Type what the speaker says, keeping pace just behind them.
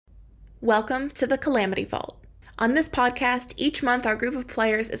Welcome to the Calamity Vault. On this podcast, each month our group of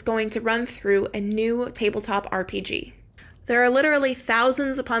players is going to run through a new tabletop RPG. There are literally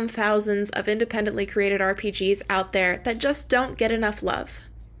thousands upon thousands of independently created RPGs out there that just don't get enough love.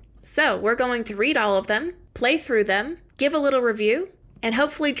 So we're going to read all of them, play through them, give a little review, and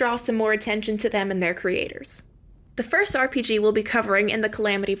hopefully draw some more attention to them and their creators. The first RPG we'll be covering in the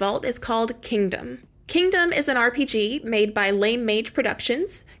Calamity Vault is called Kingdom. Kingdom is an RPG made by Lame Mage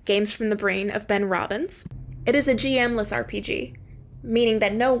Productions, games from the brain of Ben Robbins. It is a GM-less RPG, meaning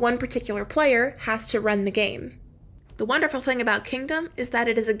that no one particular player has to run the game. The wonderful thing about Kingdom is that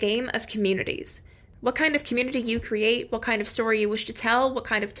it is a game of communities. What kind of community you create, what kind of story you wish to tell, what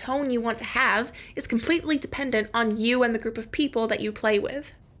kind of tone you want to have is completely dependent on you and the group of people that you play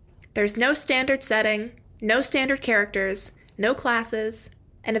with. There's no standard setting, no standard characters, no classes,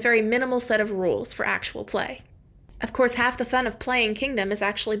 and a very minimal set of rules for actual play. Of course, half the fun of playing Kingdom is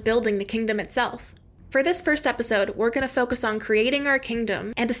actually building the kingdom itself. For this first episode, we're going to focus on creating our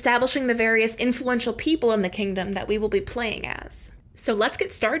kingdom and establishing the various influential people in the kingdom that we will be playing as. So let's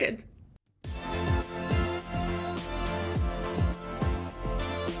get started.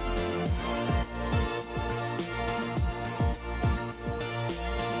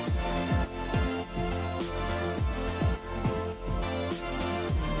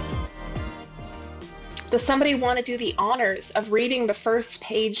 Does somebody want to do the honors of reading the first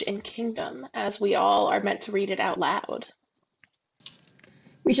page in Kingdom, as we all are meant to read it out loud?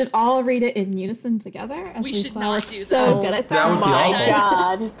 We should all read it in unison together. As we should saw not do so that. Good at That would be My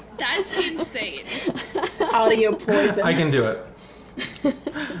awful. God. That's insane. Audio poison. I can do it.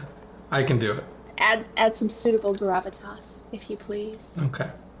 I can do it. Add some suitable gravitas, if you please. Okay.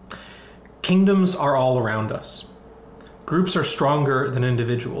 Kingdoms are all around us. Groups are stronger than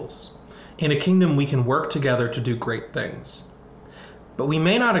individuals. In a kingdom, we can work together to do great things. But we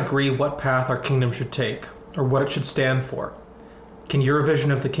may not agree what path our kingdom should take, or what it should stand for. Can your vision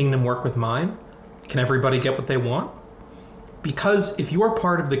of the kingdom work with mine? Can everybody get what they want? Because if you are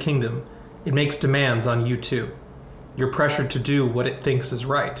part of the kingdom, it makes demands on you too. You're pressured to do what it thinks is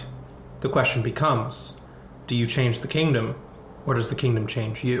right. The question becomes, do you change the kingdom, or does the kingdom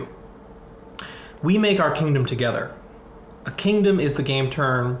change you? We make our kingdom together. A kingdom is the game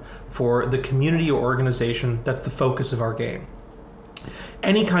term for the community or organization that's the focus of our game.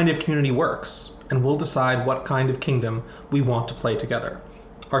 Any kind of community works, and we'll decide what kind of kingdom we want to play together.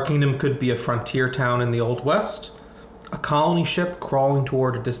 Our kingdom could be a frontier town in the Old West, a colony ship crawling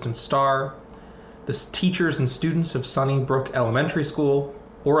toward a distant star, the teachers and students of Sunnybrook Elementary School,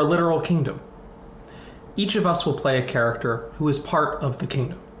 or a literal kingdom. Each of us will play a character who is part of the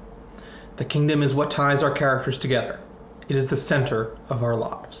kingdom. The kingdom is what ties our characters together. It is the center of our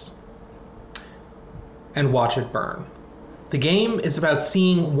lives. And watch it burn. The game is about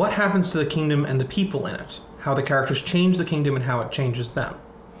seeing what happens to the kingdom and the people in it, how the characters change the kingdom and how it changes them.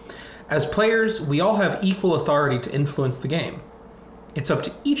 As players, we all have equal authority to influence the game. It's up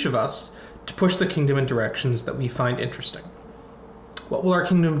to each of us to push the kingdom in directions that we find interesting. What will our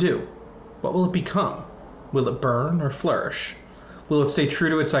kingdom do? What will it become? Will it burn or flourish? Will it stay true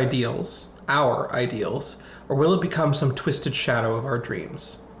to its ideals, our ideals, or will it become some twisted shadow of our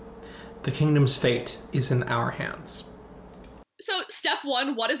dreams? The kingdom's fate is in our hands. So, step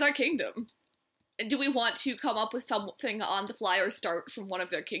one, what is our kingdom? Do we want to come up with something on the fly or start from one of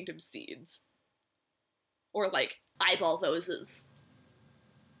their kingdom seeds? Or, eyeball thoses?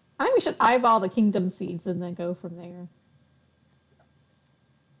 I think we should eyeball the kingdom seeds and then go from there.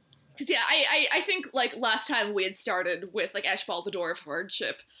 Because, yeah, I think, last time we had started with, Eshbal the Door of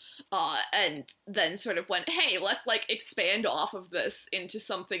Hardship, and then sort of went, hey, let's, expand off of this into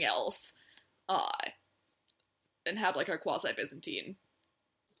something else, and have, our quasi-Byzantine.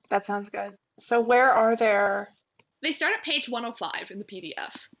 That sounds good. So where are there... They start at page 105 in the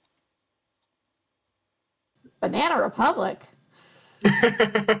PDF. Banana Republic.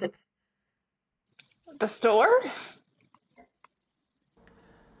 The store?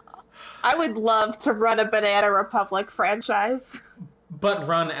 I would love to run a Banana Republic franchise. But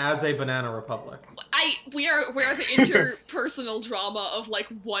run as a Banana Republic. We are the interpersonal drama of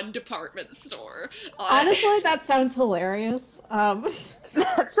one department store. Honestly, that sounds hilarious.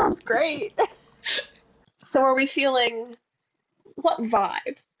 That sounds great. So are we feeling what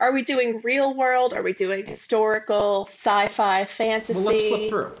vibe? Are we doing real world? Are we doing historical, sci-fi, fantasy? Well, let's flip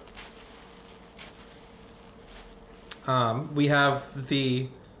through. We have the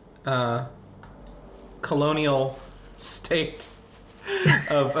colonial state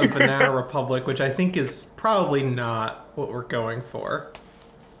of Banana Republic, which I think is probably not what we're going for.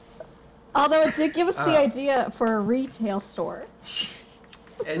 Although it did give us the idea for a retail store.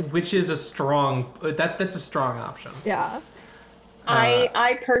 which is a strong that's a strong option. Yeah.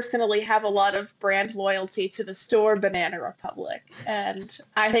 I personally have a lot of brand loyalty to the store Banana Republic, and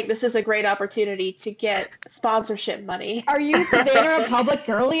I think this is a great opportunity to get sponsorship money. Are you Banana Republic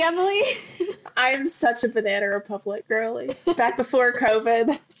girly, Emily? I'm such a Banana Republic girly. Back before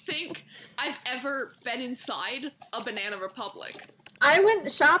COVID. Think I've ever been inside a Banana Republic. I went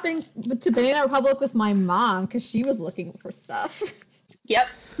shopping to Banana Republic with my mom because she was looking for stuff. Yep.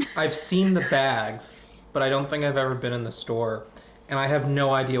 I've seen the bags, but I don't think I've ever been in the store, and I have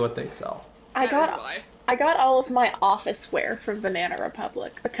no idea what they sell. I got all of my office wear from Banana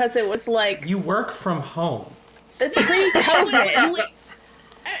Republic because it was like You work from home. the pre-COVID.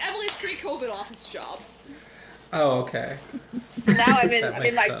 Emily's pre-COVID office job. Oh, okay. Now I'm in That I'm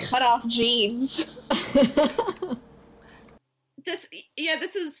in makes my sense. cut-off jeans. This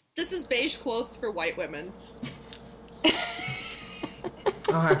is beige clothes for white women.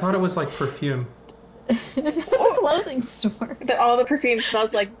 Oh, I thought it was like perfume. It's a clothing store. All the perfume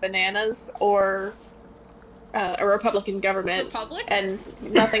smells like bananas or a Republican government, Republic? and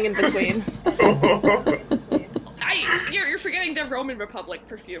nothing in between. You're forgetting the Roman Republic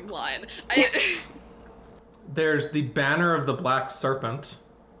perfume line. There's the Banner of the Black Serpent,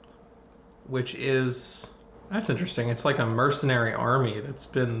 which is... That's interesting. It's like a mercenary army that's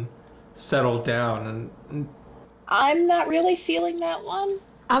been settled down. And I'm not really feeling that one.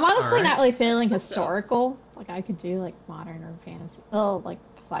 I'm honestly Alright. not really feeling So. historical. Like, I could do, like, modern or fantasy. Oh, like,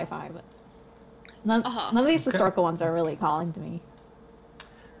 sci-fi, but... None of these Okay. historical ones are really calling to me.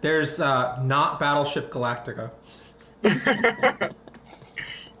 there's not Battleship Galactica.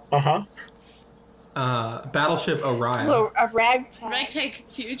 Uh-huh. Battleship Orion. Oh, a ragtag Ragtag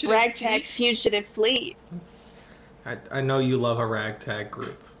fugitive. fugitive fleet. I know you love a ragtag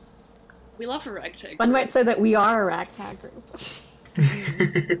group. We love a ragtag. One might say that we are a ragtag group.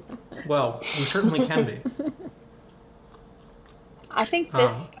 Well, we certainly can be. I think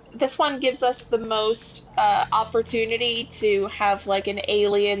this one gives us the most opportunity to have like an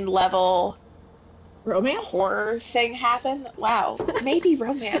alien level Romance? horror thing happen. Wow, maybe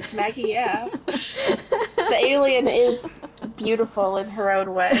romance, Maggie. Yeah, the alien is beautiful in her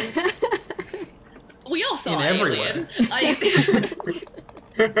own way. We all saw In every Alien.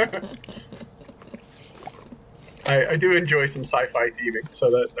 I do enjoy some sci-fi theming, so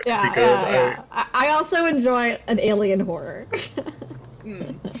that could Yeah, be good. yeah. I also enjoy an alien horror.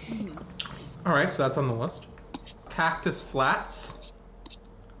 All right, so that's on the list. Cactus Flats.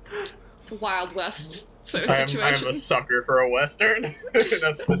 It's a Wild West sort of I'm situation. a sucker for a Western in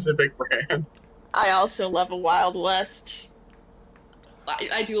a specific brand. I also love a Wild West.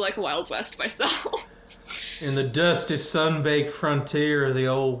 I do like a Wild West myself. In the dusty, sun-baked frontier of the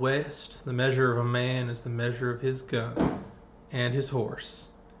Old West, the measure of a man is the measure of his gun, and his horse,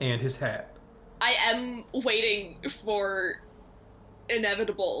 and his hat. I am waiting for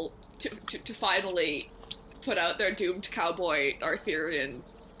Inevitable to finally put out their doomed cowboy Arthurian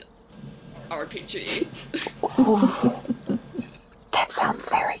RPG. That sounds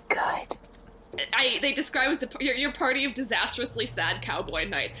very good. They describe as your party of disastrously sad cowboy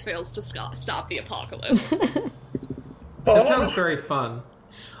knights fails to stop the apocalypse. That sounds very fun.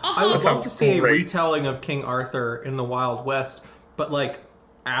 I would Uh-huh. love to see a Great. retelling of King Arthur in the Wild West, but like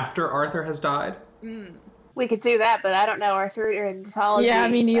after Arthur has died. We could do that, but I don't know Arthurian mythology Yeah,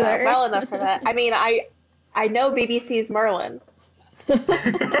 me neither. well enough for that. I mean, I know BBC's Merlin. Does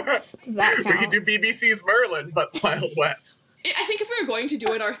that We count? could do BBC's Merlin, but Wild West. I think if we were going to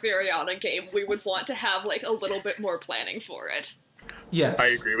do an Arthuriana game, we would want to have like a little bit more planning for it. Yes. I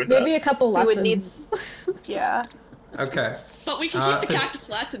agree with Maybe that. a couple We would lessons. Yeah. Okay. But we can keep the Cactus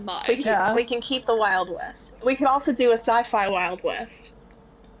Flats in mind. We can keep the Wild West. We could also do a sci-fi Wild West.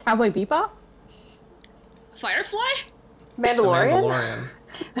 Cowboy Bebop? Firefly? The Mandalorian?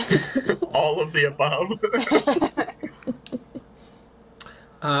 Mandalorian. All of the above.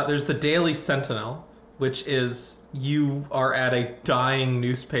 There's the Daily Sentinel, which is you are at a dying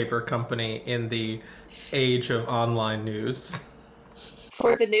newspaper company in the age of online news.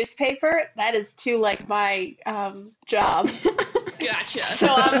 For the newspaper, that is too like my job. Gotcha. So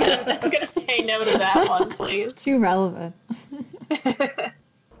I'm gonna say no to that one, please. Too relevant.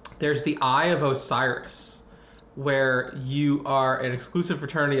 There's the Eye of Osiris, where you are an exclusive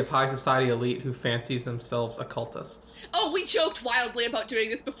fraternity of high society elite who fancies themselves occultists. Oh, we joked wildly about doing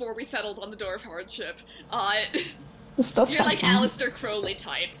this before we settled on the Door of Hardship. This does You're sound like fun. Aleister Crowley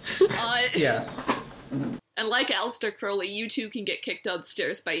types. Yes. And like Aleister Crowley, you too can get kicked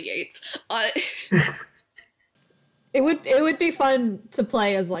downstairs by Yates. It would be fun to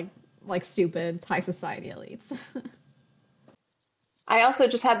play as like stupid high society elites. I also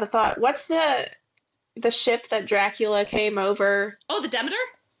just had the thought, what's the ship that Dracula came over? Oh, the Demeter?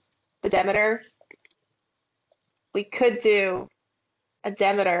 The Demeter. We could do a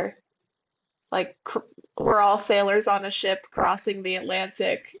Demeter. Like, we're all sailors on a ship crossing the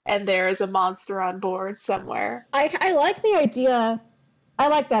Atlantic, and there is a monster on board somewhere. I like the idea. I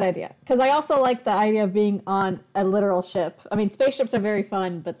like that idea. Because I also like the idea of being on a literal ship. I mean, spaceships are very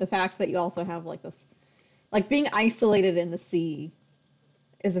fun, but the fact that you also have, like, this... Like, being isolated in the sea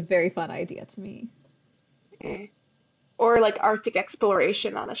is a very fun idea to me. Or, like, Arctic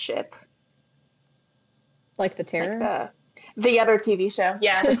exploration on a ship. Like The Terror? Like the other TV show.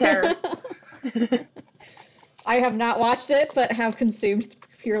 Yeah, The Terror. I have not watched it, but have consumed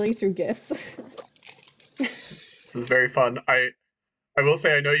purely through GIFs. This is very fun. I will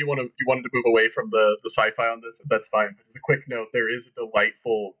say, I know you wanted to move away from the sci-fi on this. That's fine. But as a quick note, there is a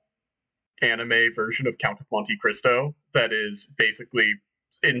delightful anime version of Count of Monte Cristo that is basically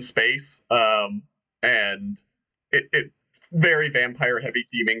in space, and it very vampire heavy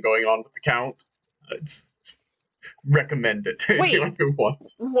theming going on with the Count. It's recommend it to anyone who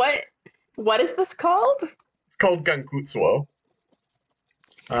wants. What is this called? It's called Gankutsuo.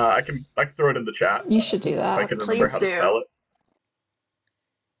 I can throw it in the chat. You should do that. I can remember how to spell it.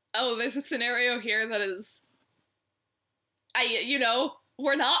 Oh, there's a scenario here that is...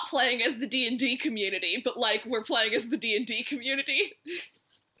 we're not playing as the D&D community, but, like, we're playing as the D&D community.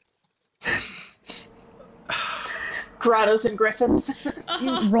 Grottos and Griffins. Uh-huh.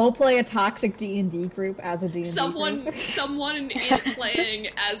 You roleplay a toxic D&D group as a D&D group. Someone is playing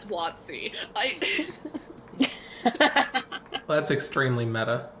as WotC. Well, that's extremely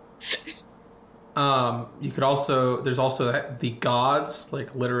meta. You could also... There's also the gods,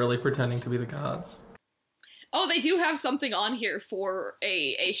 like, literally pretending to be the gods. Oh, they do have something on here for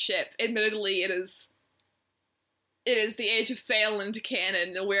a ship. Admittedly, it is the Age of Sail and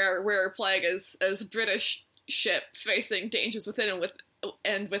canon, where we're playing as a British ship facing dangers within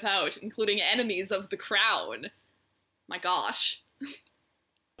and without, including enemies of the crown. My gosh.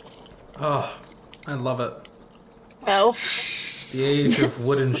 Oh, I love it. Oh. The age of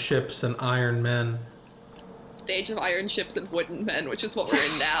wooden ships and iron men. The age of iron ships and wooden men, which is what we're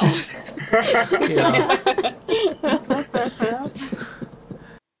in now. Yeah.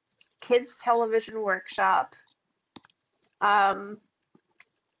 Kids Television Workshop. I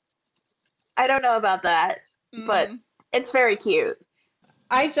don't know about that, but it's very cute.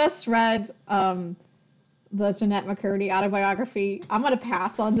 I just read the Jeanette McCurdy autobiography. I'm gonna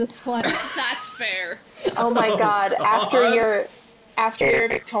pass on this one. That's fair. Oh my god! After your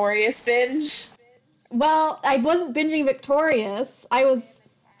Victorious binge. Well, I wasn't binging Victorious. I was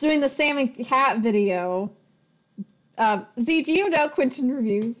doing the Sam and Cat video. Z, do you know Quentin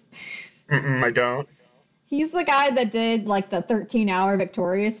Reviews? I don't. He's the guy that did, like, the 13-hour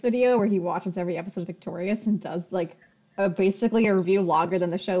Victorious video where he watches every episode of Victorious and does, like, basically a review longer than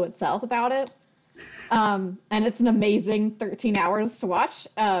the show itself about it. And it's an amazing 13 hours to watch.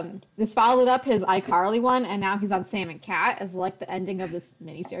 This followed up his iCarly one, and now he's on Sam and Cat as, like, the ending of this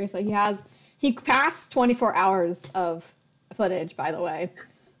miniseries that he has. He passed 24 hours of footage, by the way.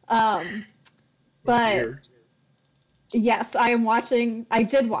 But yes, I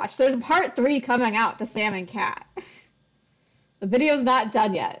did watch. There's part 3 coming out to Sam and Cat. The video's not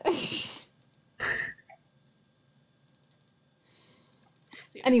done yet.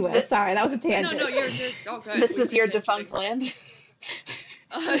 Anyway, sorry, that was a tangent. No, you're oh, good. This is your defunct land.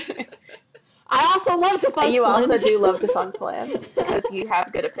 I also love defunct land. You also do love defunct land because you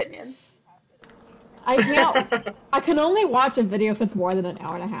have good opinions. I can only watch a video if it's more than an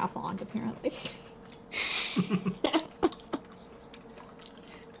hour and a half long, apparently.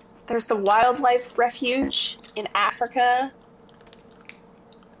 There's the wildlife refuge in Africa.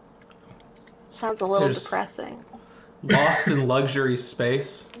 Sounds a little depressing. Lost in luxury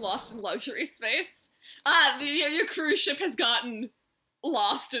space. Lost in luxury space? Your cruise ship has gotten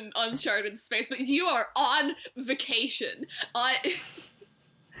lost in uncharted space, but you are on vacation.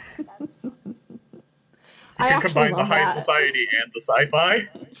 You can combine the high society and the sci-fi.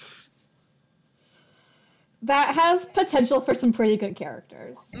 That has potential for some pretty good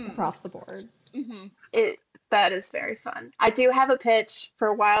characters across the board. Mm-hmm. That is very fun. I do have a pitch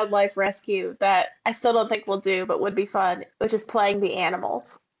for wildlife rescue that I still don't think we'll do, but would be fun, which is playing the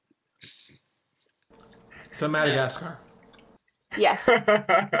animals. So Madagascar. Yes,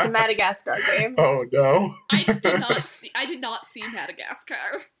 it's a Madagascar game. Oh no! I did not see Madagascar.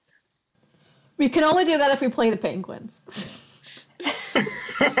 We can only do that if we play the penguins.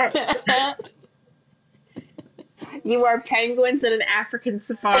 You are penguins in an African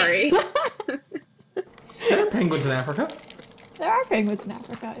safari. There are penguins in Africa. There are penguins in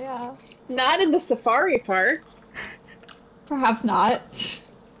Africa, yeah. Not in the safari parts, Perhaps not.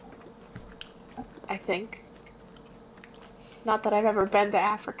 I think. Not that I've ever been to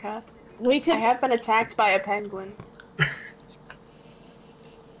Africa. We I could. have been attacked by a penguin.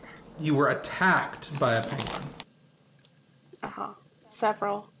 You were attacked by a penguin. Uh-huh.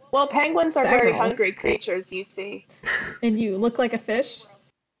 Several. Well, penguins are very Several. hungry creatures, you see. And you look like a fish.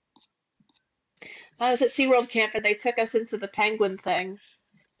 I was at SeaWorld camp and they took us into the penguin thing.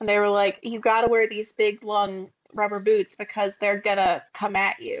 And they were like, you gotta wear these big, long rubber boots because they're gonna come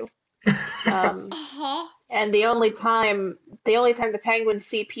at you. Uh-huh. And the only time the penguins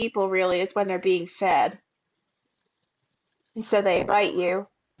see people really is when they're being fed. And so they bite you.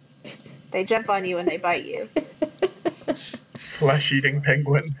 They jump on you and they bite you. Flesh-eating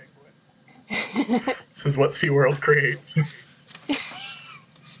penguin. This is what SeaWorld creates.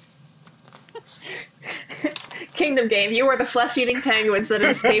 Kingdom Game, you are the flesh-eating penguins that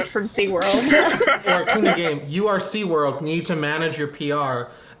have escaped from SeaWorld. Or Kingdom Game, you are SeaWorld. You need to manage your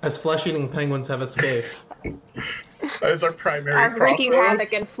PR as flesh-eating penguins have escaped. That is our primary Are wreaking crossroads.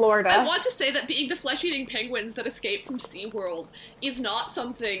 havoc in Florida. I want to say that being the flesh-eating penguins that escaped from SeaWorld is not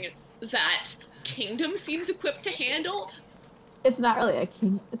something that Kingdom seems equipped to handle. It's not really a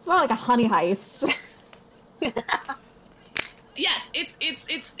king. It's more like a honey heist. Yes,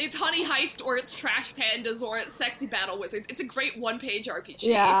 it's Honey Heist, or it's Trash Pandas, or it's Sexy Battle Wizards. It's a great one-page RPG.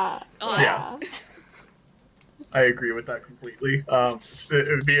 Yeah. Yeah. I agree with that completely. It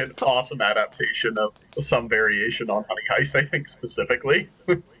would be an awesome adaptation of some variation on Honey Heist, I think, specifically.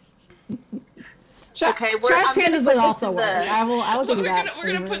 Okay, Trash I'm gonna Pandas put would this also in work. the- I will give you that.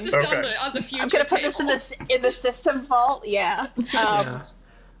 We're gonna put this Okay. on the future I'm gonna put this in the system vault. Yeah. Yeah.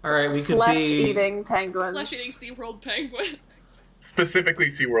 All right, we could be. Flesh-eating penguins. Flesh-eating SeaWorld penguins. Specifically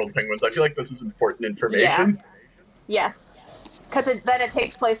SeaWorld penguins. I feel like this is important information. Yes. Because then it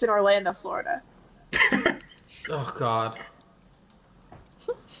takes place in Orlando, Florida. Oh God.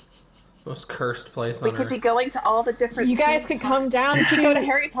 Most cursed place on We earth. could be going to all the different. You guys theme could come parks. down We could go to to.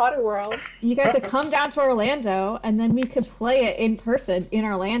 Harry Potter World. You guys could come down to Orlando, and then we could play it in person in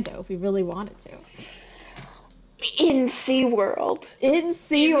Orlando if we really wanted to. In SeaWorld. In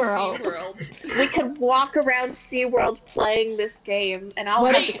SeaWorld. SeaWorld. We could walk around SeaWorld playing this game, and I'll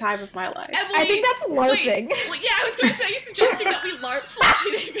What have a- the time of my life. Emily, I think that's LARPing. Wait, well, yeah, I was going to say, are you suggesting that we LARP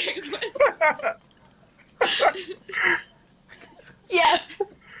flesh-eating penguins? Yes.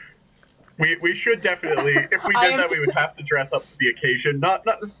 We should definitely, if we I did am- that, we would have to dress up for the occasion. Not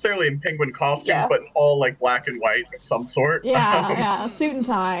necessarily in penguin costumes, Yeah. but all like black and white of some sort. Yeah, suit and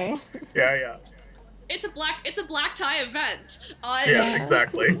tie. Yeah. It's a black tie event. Yeah,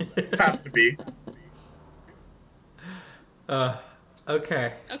 exactly. Has to be. Okay.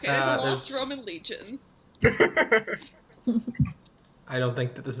 Okay, there's a lost there's- Roman legion. I don't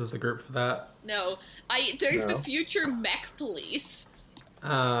think that this is the group for that. No, there's No. the future mech police.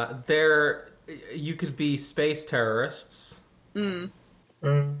 You could be space terrorists.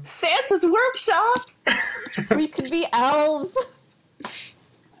 Santa's workshop. We could be elves.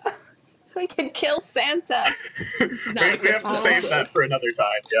 We can kill Santa. It's We not a have to Christmas save episode. that for another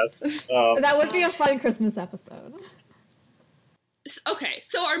time, yes. That would be a fun Christmas episode. Okay,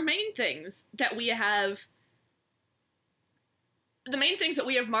 so our main things that we have... The main things that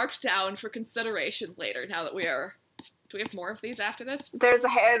we have marked down for consideration later, now that we are... Do we have more of these after this? There's a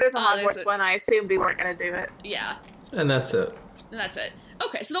there's Hogwarts a- one. I assumed we weren't gonna do it. Yeah, And that's it. and that's it.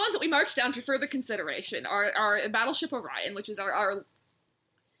 Okay, so the ones that we marked down for further consideration are Battleship Orion, which is our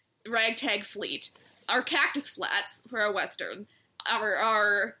ragtag fleet, our Cactus Flats for our western,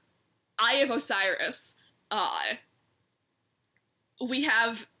 our Eye of Osiris. We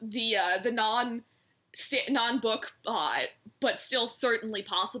have the non-book, but still certainly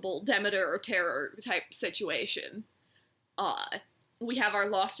possible Demeter or Terror type situation. We have our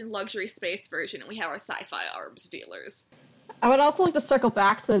Lost in Luxury Space version, and we have our sci-fi arms dealers. I would also like to circle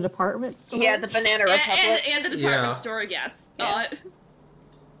back to the department store. Yeah, the Banana Republic. And the department Yeah. store, yes. Yeah.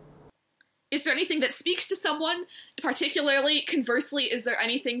 Is there anything that speaks to someone particularly? Conversely, is there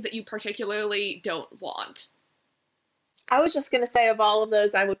anything that you particularly don't want? I was just gonna say, of all of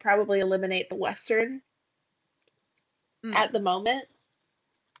those, I would probably eliminate the Western at the moment.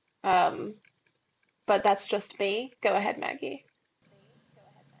 But that's just me. Go ahead, Maggie.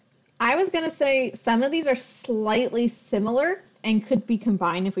 I was going to say some of these are slightly similar and could be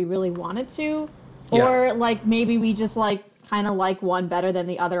combined if we really wanted to. Yeah. Or, like, maybe we just, like, kind of like one better than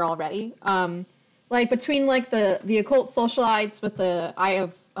the other already. Like, between, like, the occult socialites with the Eye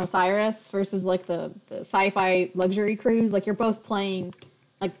of Osiris versus, like, the sci-fi luxury cruise, like, you're both playing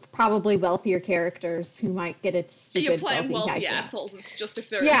like probably wealthier characters who might get into stupid You're playing wealthy hijinks. assholes. It's just if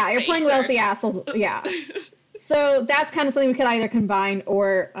they're Yeah, in you're space playing or- wealthy assholes. Yeah. So that's kind of something we could either combine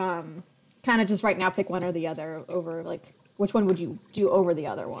or kind of just right now pick one or the other over, like, which one would you do over the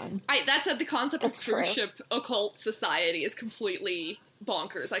other one? That said, the concept That's of cruise true. ship occult society is completely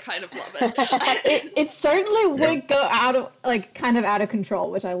bonkers. I kind of love it. It certainly would go out of, like, kind of out of control,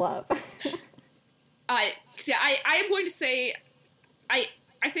 which I love. I am going to say, I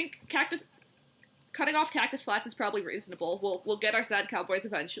think cutting off Cactus Flats is probably reasonable. We'll get our sad cowboys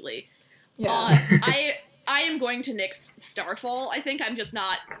eventually. Yeah. I am going to nix Starfall. I think I'm just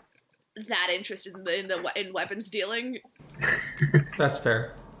not that interested in weapons dealing That's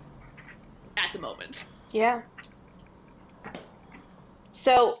fair. at the moment. Yeah.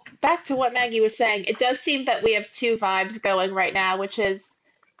 So, back to what Maggie was saying, it does seem that we have two vibes going right now, which is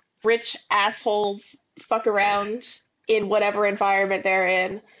rich assholes fuck around in whatever environment they're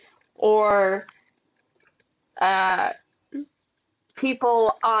in, or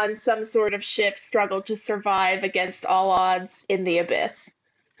people on some sort of ship struggle to survive against all odds in the abyss.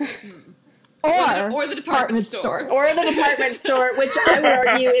 Or the department store. Or the department store, which I would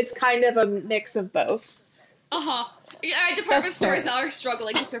argue is kind of a mix of both. Uh-huh. Yeah, department That's stores fair. are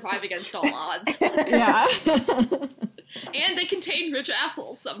struggling to survive against all odds. Yeah. And they contain rich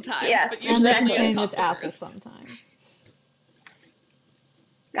assholes sometimes. Yes, but And usually then only as contain its assholes customers. sometimes.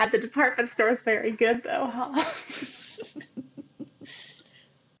 God, the department store is very good, though, huh?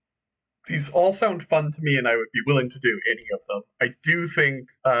 These all sound fun to me, and I would be willing to do any of them. I do think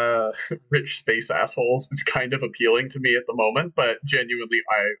rich space assholes is kind of appealing to me at the moment, but genuinely,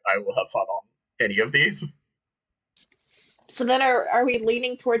 I will have fun on any of these. So then are we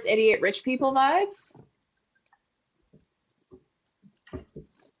leaning towards idiot rich people vibes?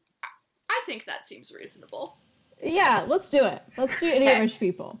 I think that seems reasonable. Yeah, let's do it. Let's do idiot Okay. rich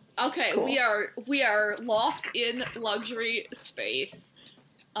people. Okay, Cool. we are lost in luxury space.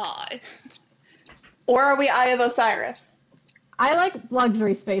 Or are we Eye of Osiris? I like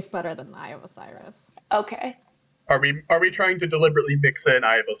luxury space better than Eye of Osiris. Okay. Are we trying to deliberately mix in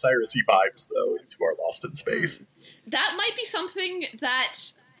Eye of Osiris-y vibes, though, into our Lost in Space? That might be something that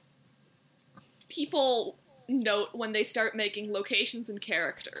people note when they start making locations and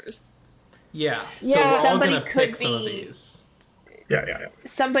characters. Yeah. So Yeah. we're all Somebody gonna could pick some of be- these. Yeah.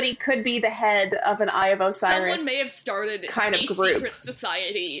 Somebody could be the head of an Eye of Osiris. Someone may have started kind of a group. secret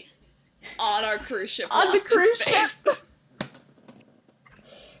society on our cruise ship. On the Lost in cruise Space. ship.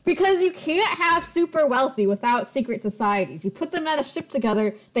 Because you can't have super wealthy without secret societies. You put them on a ship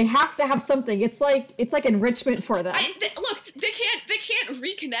together, they have to have something. It's like enrichment for them. Look, they can't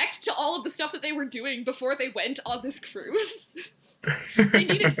reconnect to all of the stuff that they were doing before they went on this cruise. They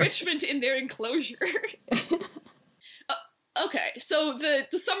need enrichment in their enclosure. Okay, so the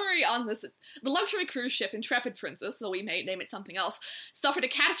summary on this: the luxury cruise ship Intrepid Princess, though we may name it something else, suffered a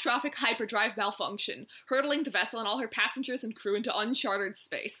catastrophic hyperdrive malfunction, hurtling the vessel and all her passengers and crew into uncharted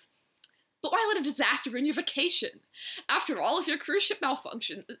space. But why let a disaster ruin your vacation? After all, if your cruise ship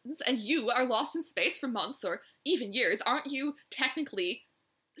malfunctions and you are lost in space for months or even years, aren't you technically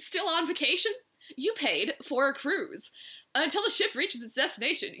still on vacation? You paid for a cruise. Until the ship reaches its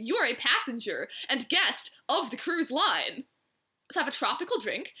destination, you are a passenger and guest of the cruise line. So have a tropical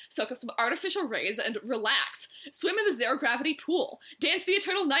drink, soak up some artificial rays, and relax. Swim in the zero-gravity pool. Dance the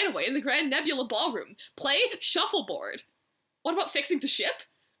eternal night away in the Grand Nebula Ballroom. Play shuffleboard. What about fixing the ship?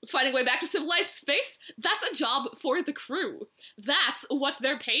 Finding a way back to civilized space? That's a job for the crew. That's what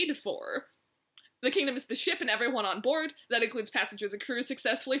they're paid for. The kingdom is the ship and everyone on board. That includes passengers and crew.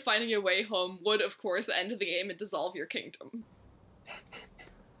 Successfully finding your way home would, of course, end the game and dissolve your kingdom.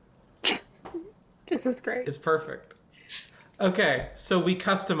 This is great. It's perfect. Okay, so we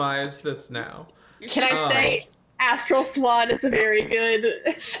customize this now. Your Can I ship- say Astral Swan is a very good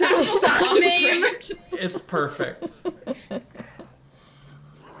Astral stock Swan is name? great. It's perfect.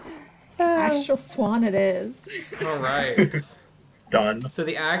 Astral Swan it is. All right. Done. So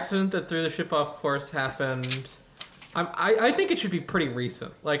the accident that threw the ship off course happened. I think it should be pretty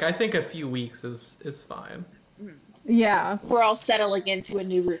recent. Like, I think a few weeks is fine. Yeah. We're all settling into a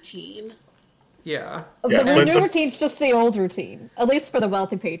new routine. Yeah. Yeah, The but new the- routine's just the old routine, at least for the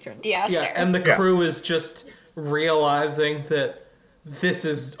wealthy patrons. Yeah, Yeah, sure. and the Yeah. crew is just realizing that this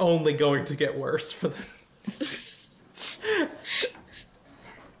is only going to get worse for them.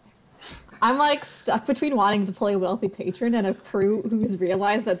 I'm like stuck between wanting to play wealthy patron and a crew who's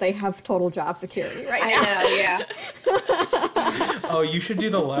realized that they have total job security right now. I know, yeah. Oh, you should do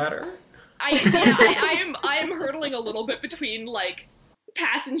the latter. I am hurtling a little bit between, like,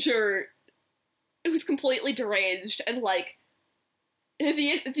 passenger who's completely deranged and, like,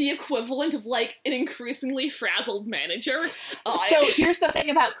 the equivalent of like an increasingly frazzled manager. So here's the thing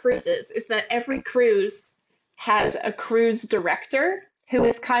about cruises is that every cruise has a cruise director who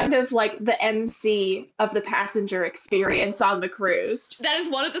is kind of like the MC of the passenger experience on the cruise. that is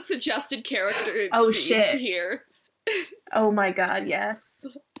one of the suggested character Oh, scenes shit. here. Oh my god, yes.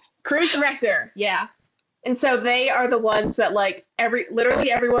 Cruise director, yeah. And so they are the ones that like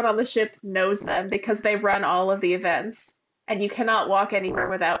literally everyone on the ship knows them because they run all of the events. And you cannot walk anywhere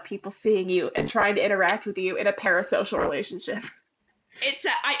without people seeing you and trying to interact with you in a parasocial relationship. It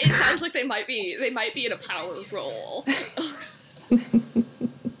sounds like they might be in a power role.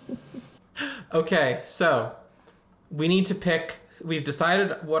 Okay, so we need to pick. We've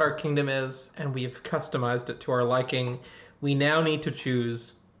decided what our kingdom is, and we've customized it to our liking. We now need to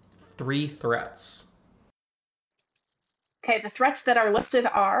choose 3 threats. Okay, the threats that are listed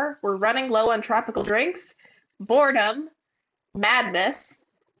are we're running low on tropical drinks, boredom, madness,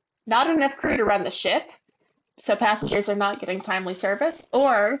 not enough crew to run the ship, so passengers are not getting timely service,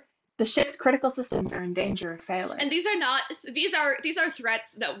 or the ship's critical systems are in danger of failing. And these are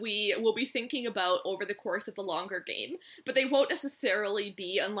threats that we will be thinking about over the course of the longer game, but they won't necessarily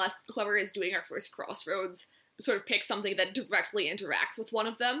be unless whoever is doing our first crossroads sort of picks something that directly interacts with one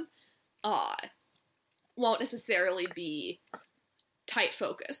of them. Won't necessarily be tight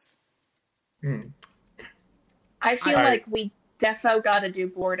focus. I feel like we defo gotta do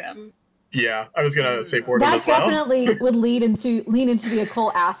boredom. Yeah, I was gonna say boredom That as well. definitely would lean into the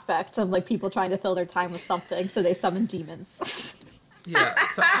occult aspect of like people trying to fill their time with something, so they summon demons. Yeah,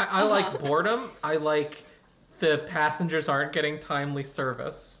 so I like boredom. I like the passengers aren't getting timely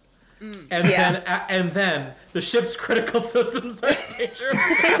service. And then the ship's critical systems are in danger.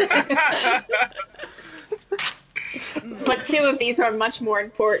 But 2 of these are much more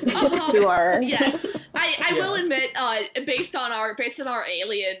important to our... Yes, I will admit, based on our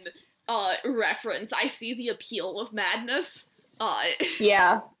alien reference, I see the appeal of madness.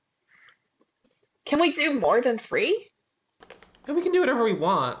 Yeah. Can we do more than 3? And we can do whatever we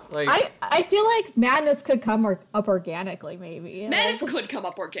want. Like I feel like madness could come up organically, maybe. Madness could come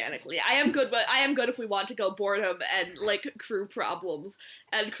up organically. I am good if we want to go boredom and like crew problems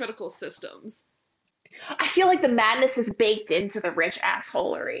and critical systems. I feel like the madness is baked into the rich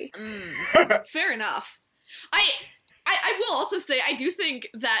assholery. Fair enough. I will also say, I do think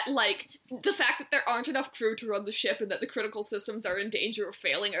that, like, the fact that there aren't enough crew to run the ship and that the critical systems are in danger of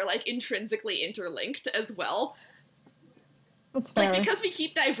failing are, like, intrinsically interlinked as well. That's fair. Like, because we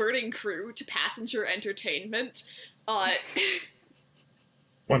keep diverting crew to passenger entertainment,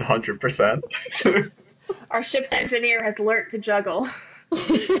 100%. Our ship's engineer has learnt to juggle.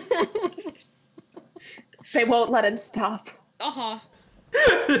 They won't let him stop. Uh-huh.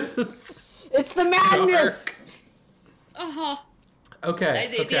 This is It's the madness! Uh-huh.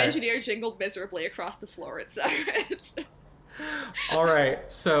 okay. The engineer jingled miserably across the floor, etc. All right.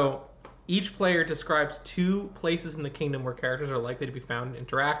 So each player describes 2 places in the kingdom where characters are likely to be found and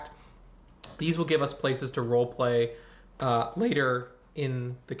interact. These will give us places to roleplay later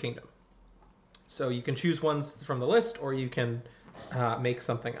in the kingdom. So you can choose ones from the list, or you can make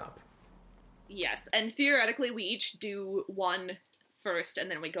something up. Yes, and theoretically we each do one first,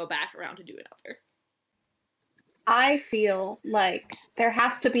 and then we go back around to do another. I feel like there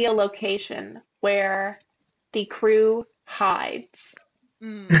has to be a location where the crew hides.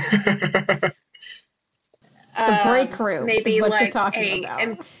 The break crew maybe is what like you're talking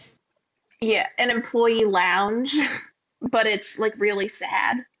about. an employee lounge, but it's like really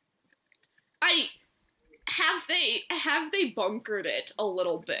sad. Have they bunkered it a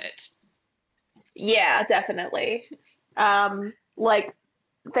little bit? Yeah, definitely. Like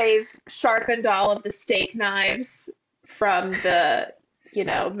they've sharpened all of the steak knives from the,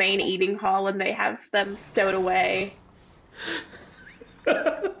 main eating hall, and they have them stowed away.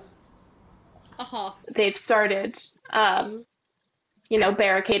 Uh-huh. They've started,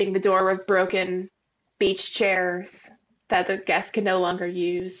 barricading the door with broken beach chairs that the guests can no longer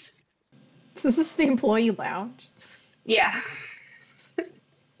use. So this is the employee lounge. Yeah.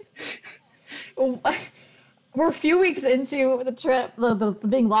 We're a few weeks into the trip, the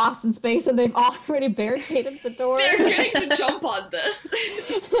being lost in space, and they've already barricaded the doors. They're getting the jump on this.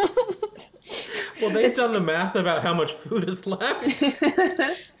 Well, they've done the math about how much food is left.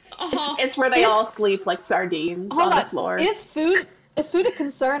 Uh-huh. It's where they all sleep like sardines on the floor. Is food a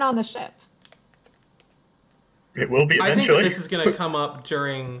concern on the ship? It will be I think eventually. that this is going to come up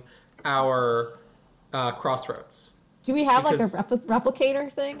during our crossroads. Do we have Because- like a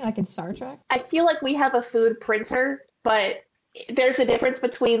replicator thing, like in Star Trek? I feel like we have a food printer, but there's a difference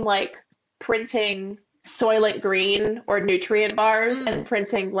between like printing Soylent Green or nutrient bars and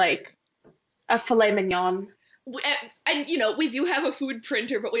printing like a filet mignon. And we do have a food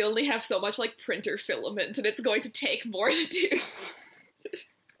printer, but we only have so much like printer filament, and it's going to take more to do.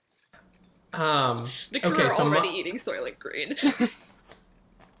 The crew are already eating Soylent Green.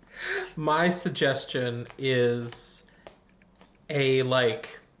 My suggestion is a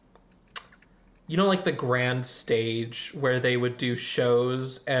like the grand stage where they would do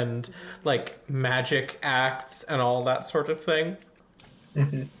shows and like magic acts and all that sort of thing.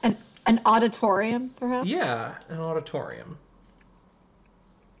 Mm-hmm. An auditorium, perhaps? Yeah, an auditorium.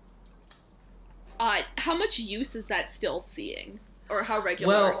 How much use is that still seeing? Or how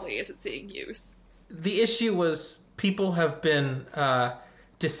regularly is it seeing use? The issue was people have been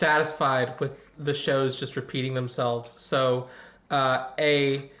dissatisfied with the shows just repeating themselves. So,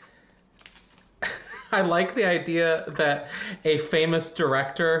 I like the idea that a famous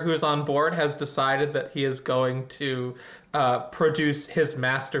director who's on board has decided that he is going to produce his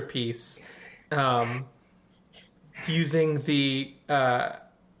masterpiece using the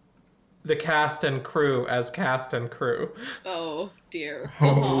cast and crew as cast and crew. Oh, dear.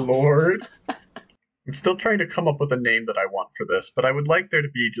 Oh, Lord. I'm still trying to come up with a name that I want for this, but I would like there to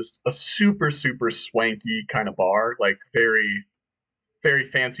be just a super, super swanky kind of bar, like very, very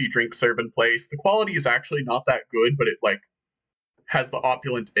fancy drink serving place. The quality is actually not that good, but it like has the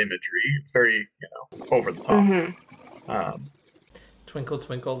opulent imagery. It's very, over the top. Mm-hmm. Twinkle,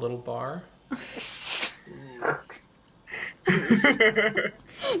 twinkle, little bar.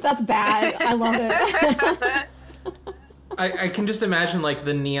 That's bad. I love it. I can just imagine like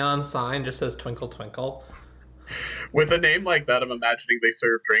the neon sign just says twinkle, twinkle. With a name like that, I'm imagining they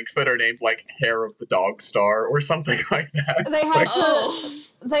serve drinks that are named like Hair of the Dog Star or something like that.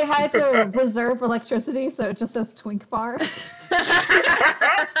 They had to reserve electricity, so it just says Twink Bar.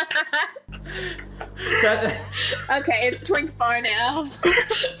 Okay, it's Twink Bar now.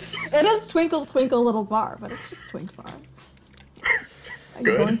 It is Twinkle Twinkle Little Bar, but it's just Twink Bar. I'm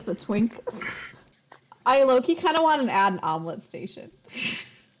going to the Twink. I low-key kind of want to add an omelet station.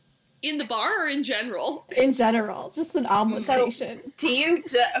 In the bar or in general? In general, just an omelet station. Do you...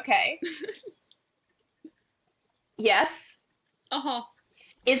 Okay. Yes? Uh-huh.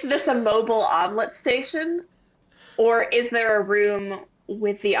 Is this a mobile omelet station? Or is there a room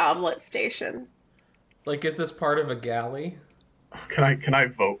with the omelet station? Like, is this part of a galley? Can I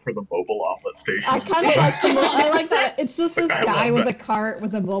vote for the mobile omelet station? I kind of I like that. It's just this guy with a cart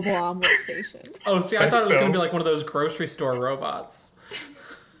with a mobile omelet station. Oh, see, I thought it was going to be like one of those grocery store robots.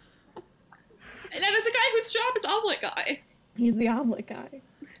 And then there's a guy whose job is omelet guy. He's the omelet guy.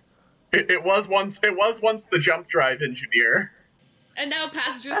 It was once the jump drive engineer. And now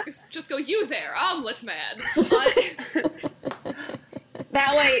passengers just go, "You there, omelet man."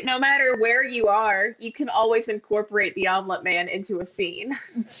 That way, no matter where you are, you can always incorporate the omelet man into a scene.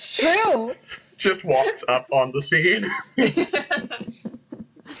 It's true. Just walks up on the scene.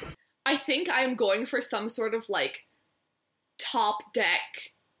 I think I'm going for some sort of like top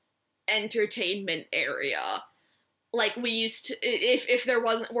deck entertainment area. Like we used to, if there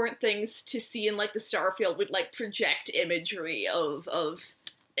weren't things to see in like the Starfield, we'd like project imagery of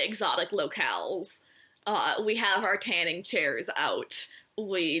exotic locales. We have our tanning chairs out.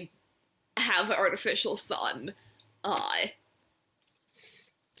 We have artificial sun.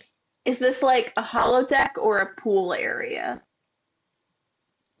 Is this like a holodeck or a pool area?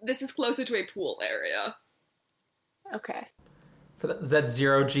 This is closer to a pool area. Okay. Is that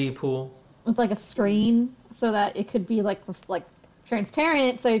 0G pool? With like a screen so that it could be like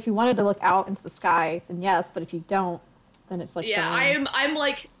transparent. So if you wanted to look out into the sky, then yes. But if you don't, then it's like I'm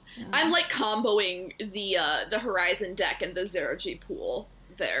like comboing the Horizon deck and the 0G pool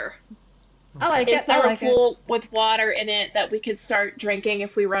there. I like it. Is there a pool with water in it that we could start drinking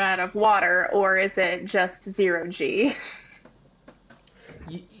if we run out of water, or is it just 0G?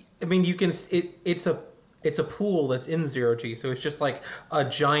 I mean, you can. It's a pool that's in 0G, so it's just like a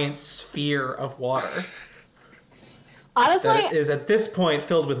giant sphere of water. Honestly, that is at this point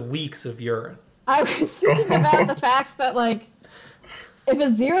filled with weeks of urine. I was thinking about the fact that like, if a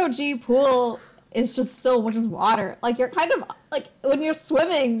 0G pool is just water, like you're kind of like when you're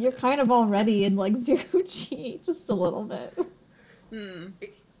swimming, you're kind of already in like 0G, just a little bit.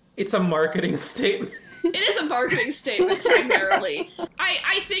 It's a marketing statement. It is a marketing statement primarily.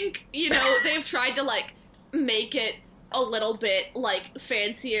 I think they've tried to like make it a little bit like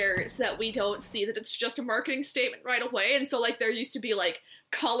fancier so that we don't see that it's just a marketing statement right away, and so like there used to be like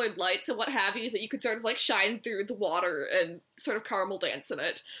colored lights and what have you that you could sort of like shine through the water and sort of caramel dance in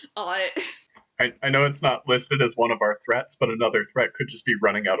it. I I know it's not listed as one of our threats, but another threat could just be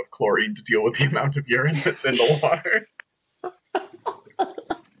running out of chlorine to deal with the amount of urine that's in the water.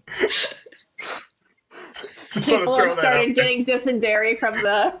 People have started getting dysentery from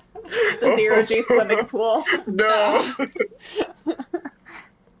the zero-G swimming pool. No.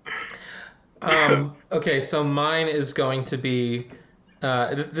 Okay, so mine is going to be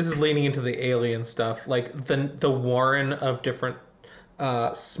this is leaning into the alien stuff, like the warren of different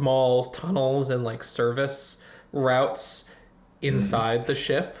small tunnels and like service routes inside the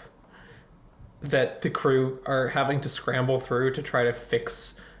ship that the crew are having to scramble through to try to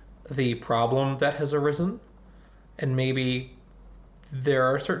fix the problem that has arisen. And maybe there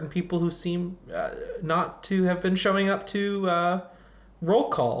are certain people who seem not to have been showing up to roll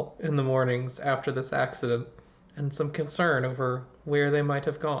call in the mornings after this accident, and some concern over where they might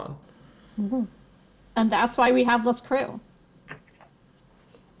have gone. Mm-hmm. And that's why we have less crew.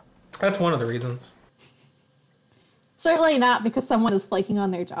 That's one of the reasons. Certainly not because someone is flaking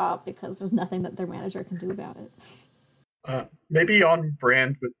on their job, because there's nothing that their manager can do about it. Maybe on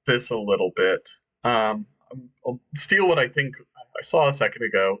brand with this a little bit. I'll steal what I think I saw a second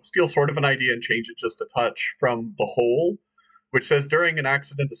ago, steal sort of an idea and change it just a touch from The Hole, which says during an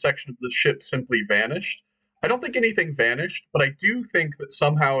accident, a section of the ship simply vanished. I don't think anything vanished, but I do think that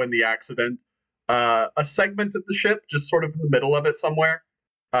somehow in the accident, a segment of the ship, just sort of in the middle of it somewhere,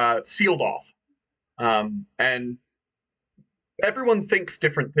 sealed off. And everyone thinks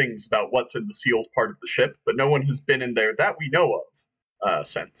different things about what's in the sealed part of the ship, but no one has been in there that we know of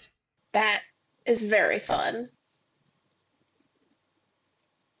since. That is very fun.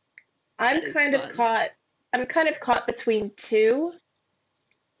 I'm kind of caught between two,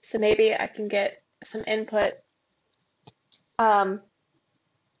 so maybe I can get some input. I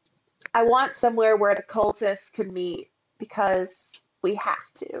want somewhere where the cultists could meet because we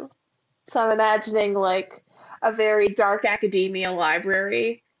have to. So I'm imagining like a very dark academia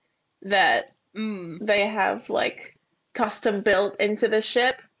library that they have like custom built into the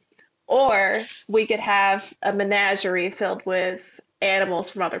ship, or we could have a menagerie filled with animals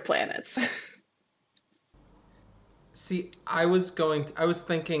from other planets. See, I was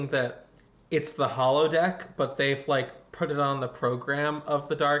thinking that it's the holodeck, but they've like put it on the program of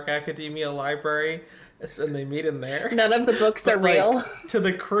the Dark Academia Library, and they meet in there. None of the books are real. To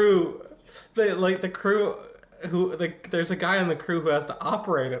the crew, there's a guy on the crew who has to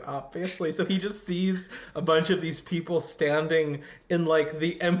operate it, obviously. So he just sees a bunch of these people standing in like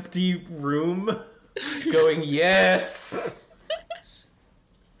the empty room, going yes.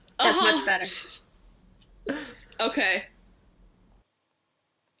 That's much better. Okay.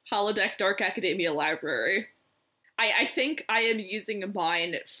 Holodeck Dark Academia Library. I think I am using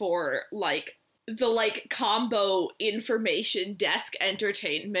mine for, like, the, like, combo information desk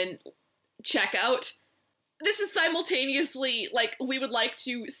entertainment checkout. This is simultaneously, like, we would like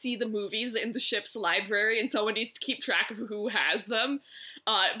to see the movies in the ship's library, and someone needs to keep track of who has them.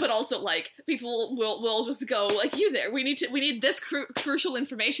 But also, like, people will just go, like, you there, we need this crucial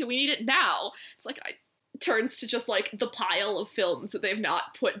information, we need it now. It's like, turns to just, like, the pile of films that they've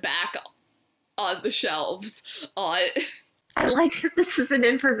not put back on the shelves. I like that this is an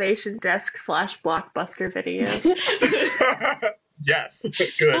information desk / Blockbuster video. Yes,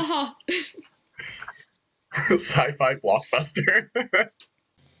 good. Uh-huh. Sci-fi Blockbuster.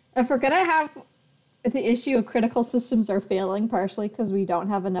 If we're gonna have the issue of critical systems are failing, partially because we don't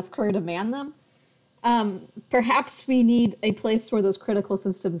have enough crew to man them, perhaps we need a place where those critical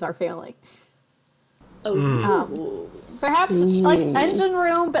systems are failing. Perhaps like engine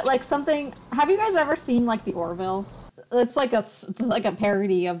room, but like something. Have you guys ever seen like the Orville? It's like a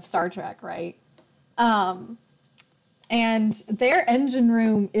parody of Star Trek, right? And their engine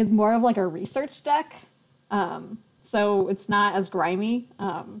room is more of like a research deck, so it's not as grimy.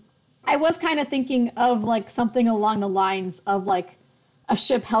 I was kind of thinking of like something along the lines of like a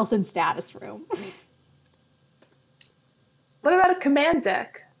ship health and status room. What about a command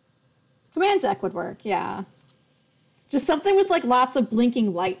deck? Command deck would work, yeah. Just something with like lots of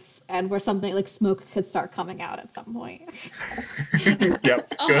blinking lights and where something like smoke could start coming out at some point.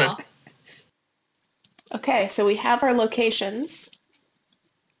 Yep, good. Okay, so we have our locations.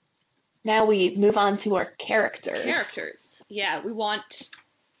 Now we move on to our characters. Yeah, we want...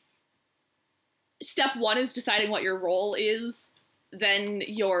 Step 1 is deciding what your role is. Then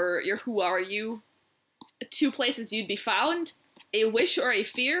your who are you. 2 places you'd be found. A wish or a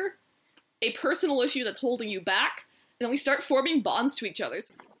fear. A personal issue that's holding you back. And then we start forming bonds to each other.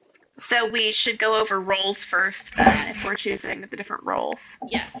 So we should go over roles first, then, if we're choosing the different roles.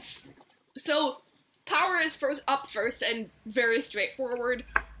 Yes. So, power is up first and very straightforward.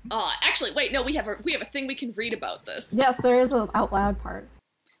 Actually, wait, no, we have a thing we can read about this. Yes, there is an out loud part.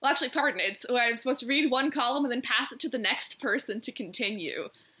 Well, actually, pardon, it's where I'm supposed to read one column and then pass it to the next person to continue.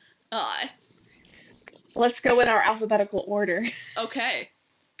 Let's go in our alphabetical order. Okay.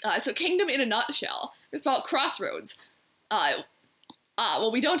 So Kingdom in a nutshell. It's about Crossroads.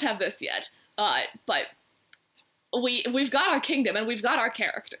 Well, we don't have this yet, but we've got our kingdom and we've got our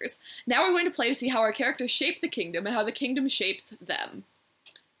characters. Now we're going to play to see how our characters shape the kingdom and how the kingdom shapes them.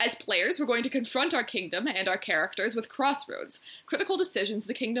 As players, we're going to confront our kingdom and our characters with crossroads, critical decisions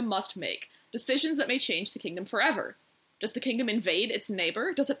the kingdom must make, decisions that may change the kingdom forever. Does the kingdom invade its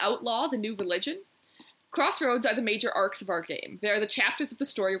neighbor? Does it outlaw the new religion? Crossroads are the major arcs of our game. They are the chapters of the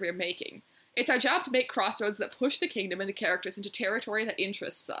story we're making. It's our job to make crossroads that push the kingdom and the characters into territory that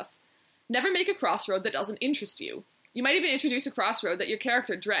interests us. Never make a crossroad that doesn't interest you. You might even introduce a crossroad that your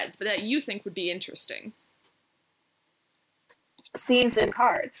character dreads, but that you think would be interesting. Scenes and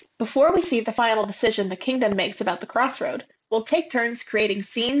cards. Before we see the final decision the kingdom makes about the crossroad, we'll take turns creating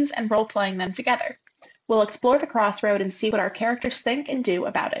scenes and role-playing them together. We'll explore the crossroad and see what our characters think and do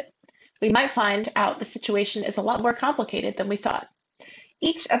about it. We might find out the situation is a lot more complicated than we thought.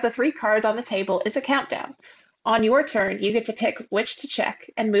 Each of the 3 cards on the table is a countdown. On your turn, you get to pick which to check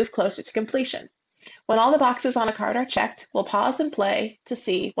and move closer to completion. When all the boxes on a card are checked, we'll pause and play to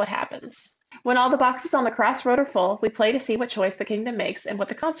see what happens. When all the boxes on the crossroad are full, we play to see what choice the kingdom makes and what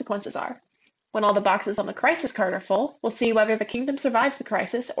the consequences are. When all the boxes on the crisis card are full, we'll see whether the kingdom survives the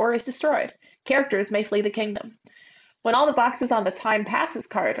crisis or is destroyed. Characters may flee the kingdom. When all the boxes on the time passes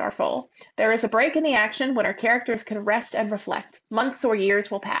card are full, there is a break in the action when our characters can rest and reflect. Months or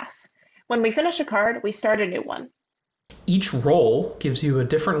years will pass. When we finish a card, we start a new one. Each roll gives you a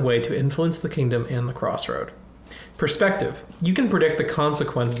different way to influence the kingdom and the crossroad. Perspective. You can predict the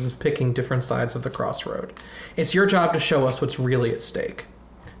consequences of picking different sides of the crossroad. It's your job to show us what's really at stake.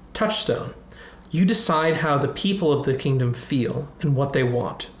 Touchstone. You decide how the people of the kingdom feel and what they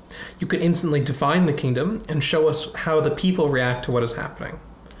want. You can instantly define the kingdom and show us how the people react to what is happening.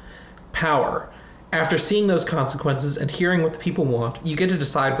 Power. After seeing those consequences and hearing what the people want, you get to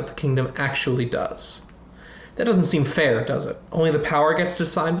decide what the kingdom actually does. That doesn't seem fair, does it? Only the power gets to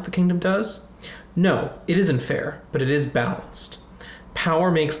decide what the kingdom does? No, it isn't fair, but it is balanced.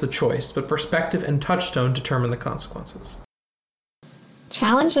 Power makes the choice, but perspective and touchstone determine the consequences.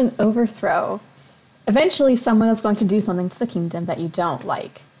 Challenge and overthrow. Eventually, someone is going to do something to the kingdom that you don't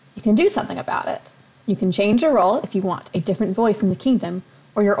like. You can do something about it. You can change your role if you want a different voice in the kingdom,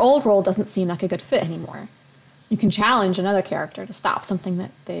 or your old role doesn't seem like a good fit anymore. You can challenge another character to stop something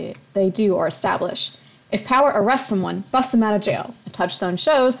that they do or establish. If power arrests someone, bust them out of jail. A touchstone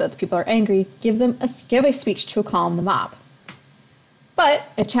shows that the people are angry, give a speech to calm the mob. But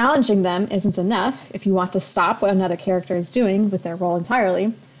if challenging them isn't enough, if you want to stop what another character is doing with their role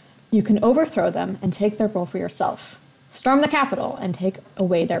entirely, you can overthrow them and take their role for yourself. Storm the Capitol and take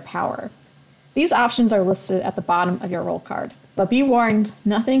away their power. These options are listed at the bottom of your role card, but be warned,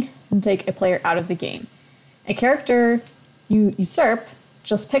 nothing can take a player out of the game. A character you usurp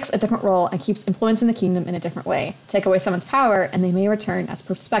just picks a different role and keeps influencing the kingdom in a different way. Take away someone's power, and they may return as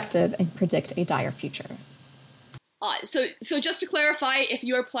perspective and predict a dire future. So just to clarify, if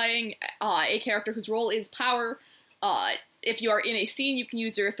you are playing a character whose role is power, if you are in a scene, you can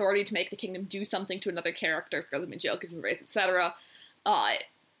use your authority to make the kingdom do something to another character, throw them in jail, give them a raise, etc.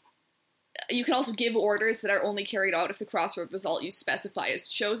 You can also give orders that are only carried out if the crossroad result you specify is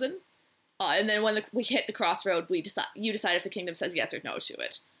chosen. And then when we hit the crossroad, you decide if the kingdom says yes or no to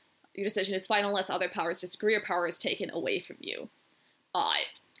it. Your decision is final unless other powers disagree or power is taken away from you.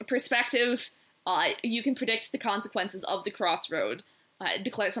 Perspective, you can predict the consequences of the crossroad,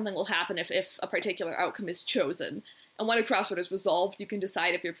 declare something will happen if a particular outcome is chosen. And when a crossroad is resolved, you can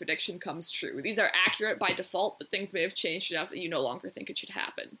decide if your prediction comes true. These are accurate by default, but things may have changed enough that you no longer think it should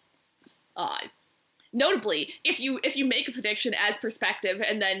happen. Notably, if you make a prediction as perspective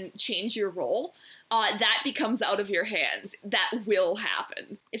and then change your role, that becomes out of your hands. That will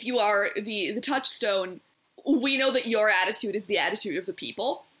happen. If you are the touchstone, we know that your attitude is the attitude of the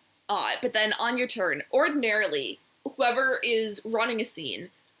people. But then on your turn, ordinarily, whoever is running a scene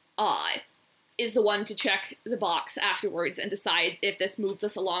is the one to check the box afterwards and decide if this moves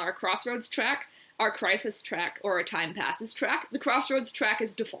us along our crossroads track, our crisis track, or our time passes track. The crossroads track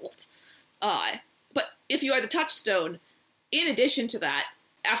is default. But if you are the touchstone, in addition to that,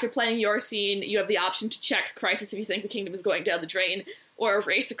 after playing your scene, you have the option to check crisis if you think the kingdom is going down the drain, or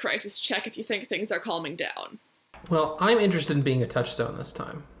erase a crisis check if you think things are calming down. Well, I'm interested in being a touchstone this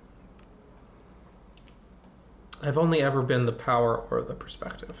time. I've only ever been the power or the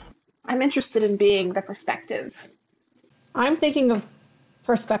perspective. I'm interested in being the perspective. I'm thinking of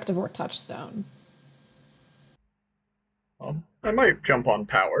Perspective or touchstone. I might jump on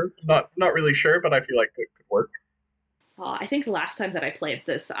power. Not really sure, but I feel like it could work. I think the last time that I played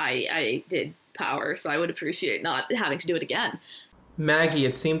this, I did power, so I would appreciate not having to do it again. Maggie,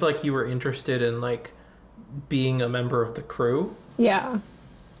 it seemed like you were interested in like being a member of the crew. Yeah.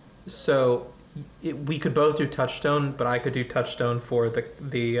 So we could both do touchstone, but I could do touchstone for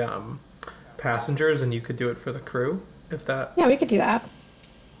the passengers, and you could do it for the crew. If that. Yeah, we could do that.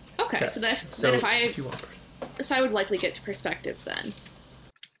 Okay, so I would likely get to perspective then.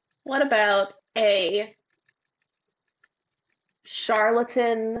 What about a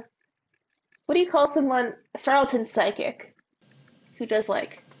charlatan? What do you call someone? A charlatan psychic who does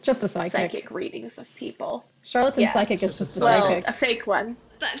like just a psychic readings of people. Charlatan psychic is just a well, psychic. A fake one.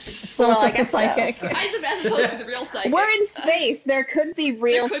 That's so it's just a psychic. So. As opposed to the real psychics. We're in space. There could be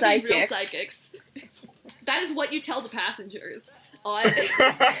real psychics. That is what you tell the passengers. I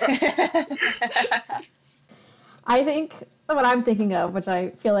think what I'm thinking of, which I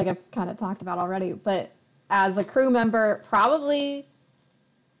feel like I've kind of talked about already, but as a crew member, probably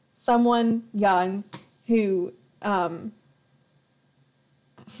someone young who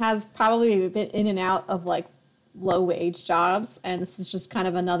has probably been in and out of like low wage jobs, and this is just kind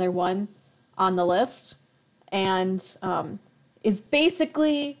of another one on the list, and is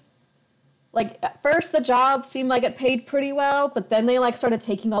basically like, at first the job seemed like it paid pretty well, but then they like started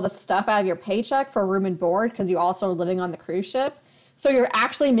taking all the stuff out of your paycheck for room and board because you also are living on the cruise ship. So you're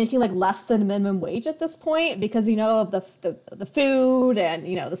actually making like less than minimum wage at this point because of the food and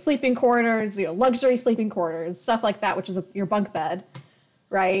the sleeping quarters, luxury sleeping quarters, stuff like that, which is your bunk bed,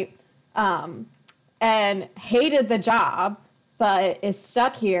 right? And hated the job, but is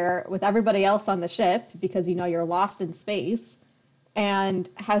stuck here with everybody else on the ship because you're lost in space. And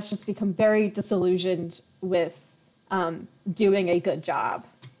has just become very disillusioned with doing a good job.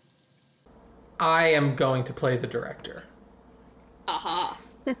 I am going to play the director. Aha.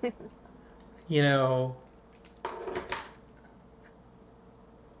 Just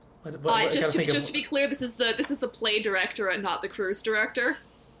to be clear, this is the play director and not the cruise director.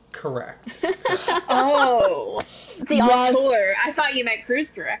 Correct. Oh, the auteur. I thought you meant cruise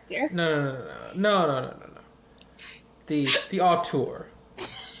director. No. The auteur.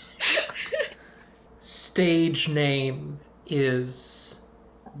 Stage name is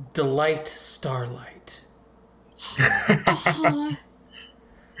Delight Starlight.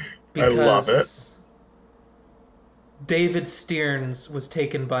 Because I love it. David Stearns was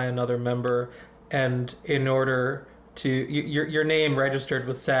taken by another member, and in order to your name registered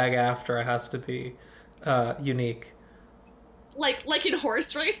with SAG-AFTRA has to be unique. Like in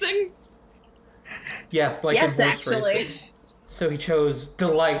horse racing? Yes, in horse racing. So he chose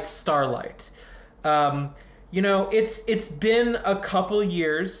Delight Starlight. It's been a couple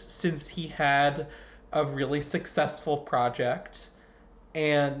years since he had a really successful project,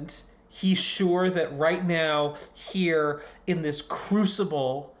 and he's sure that right now, here in this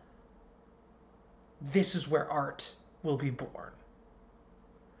crucible, this is where art will be born.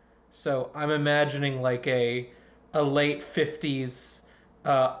 So I'm imagining like a late 50s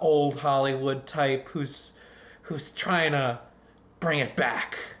old Hollywood type who's trying to bring it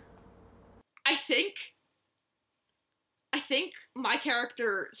back. I think my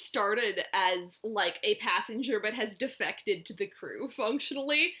character started as like a passenger but has defected to the crew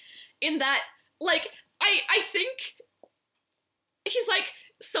functionally, in that like I think he's like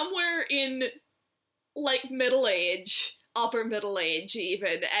somewhere in like upper middle age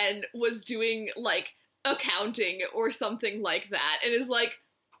even, and was doing like accounting or something like that, and is like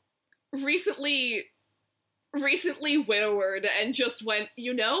recently widowered and just went,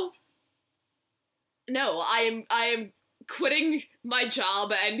 no, I am quitting my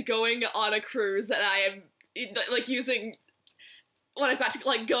job and going on a cruise, and I am like using what I've got to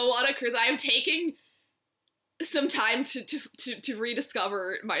like go on a cruise. I am taking some time to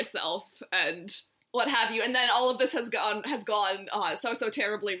rediscover myself and what have you. And then all of this has gone so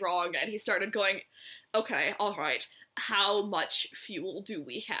terribly wrong, and he started going, okay, all right, how much fuel do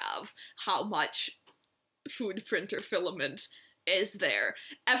we have? How much food printer filament is there?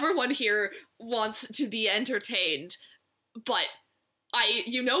 Everyone here wants to be entertained, but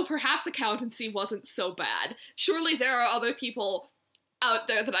perhaps accountancy wasn't so bad. Surely there are other people out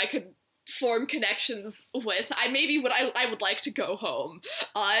there that I could form connections with. I would like to go home.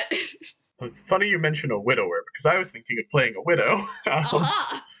 It's funny you mention a widower, because I was thinking of playing a widow.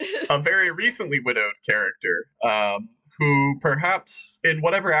 A very recently widowed character, who perhaps, in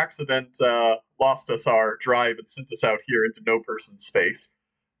whatever accident, lost us our drive and sent us out here into no-person space.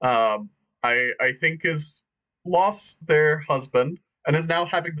 I think is lost their husband, and is now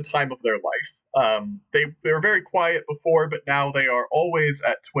having the time of their life. They were very quiet before, but now they are always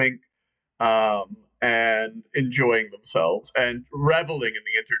at Twink and enjoying themselves and reveling in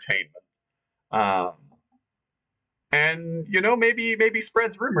the entertainment. And maybe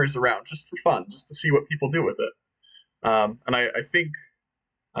spreads rumors around just for fun, just to see what people do with it. And I think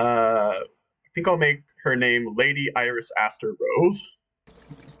I'll make her name Lady Iris Aster Rose.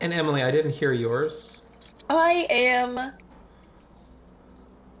 And Emily, I didn't hear yours. I am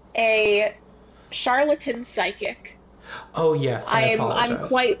a charlatan psychic. Oh yes, I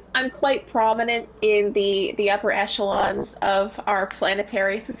apologize. I'm quite prominent in the upper echelons of our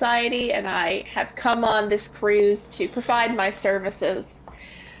planetary society, and I have come on this cruise to provide my services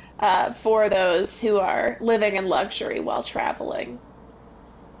for those who are living in luxury while traveling.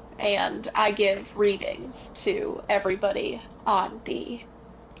 And I give readings to everybody on the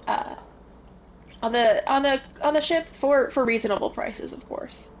ship for reasonable prices, of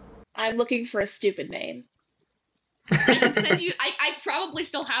course. I'm looking for a stupid name. I can send you. I probably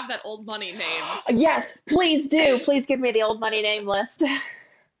still have that old money names. Yes, please do. Please give me the old money name list.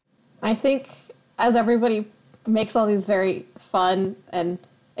 I think as everybody makes all these very fun and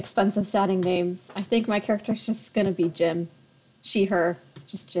expensive sounding names, I think my character's just gonna be Jim. She, her,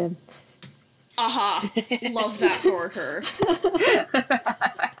 just Jim. Aha. Love that for her.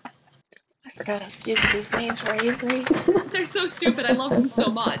 I forgot how stupid these names were, you agree? They're so stupid. I love them so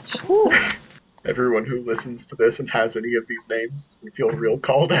much. Everyone who listens to this and has any of these names, we feel real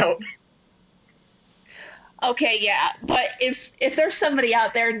called out. Okay, yeah, but if there's somebody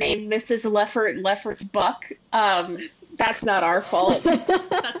out there named Mrs. Lefferts Buck, that's not our fault.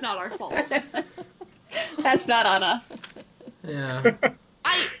 That's not our fault. That's not on us. Yeah.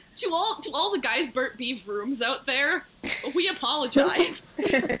 To all the Guys Burt Beef rooms out there, we apologize.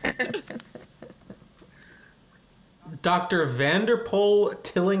 Dr. Vanderpool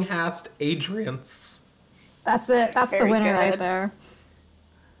Tillinghast Adriance. That's it. That's the very winner good. right there.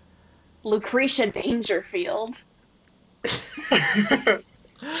 Lucretia Dangerfield.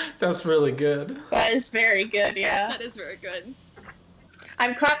 That's really good. That is very good, yeah. That is very good.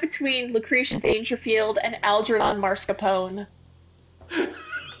 I'm caught between Lucretia Dangerfield and Algernon Mascarpone.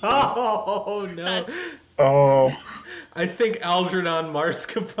 Oh, no. That's- Oh. I think Algernon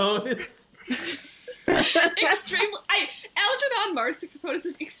Mascarpone is... Algernon Mascarpone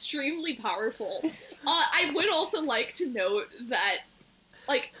is extremely powerful. I would also like to note that,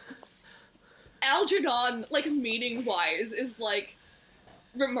 like, Algernon, like, meaning-wise, is, like,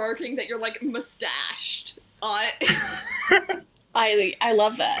 remarking that you're, like, mustached. I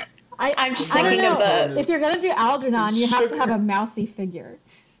love that. I'm just I don't thinking of know. the... If you're gonna do Algernon, you have to have a mousy figure.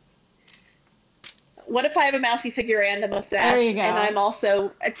 What if I have a mousy figure and a mustache, There you go. and I'm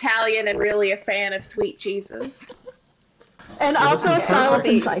also Italian and really a fan of sweet cheeses? And also a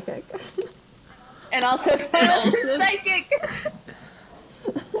charlatan psychic. And also psychic!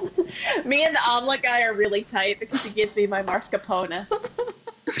 Me and the omelet guy are really tight because he gives me my mascarpone.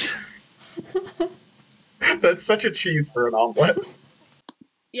 That's such a cheese for an omelet.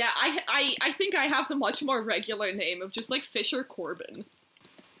 Yeah, I think I have the much more regular name of just, like, Fisher Corbin.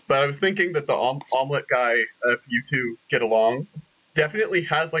 But I was thinking that the omelet guy, if you two get along, definitely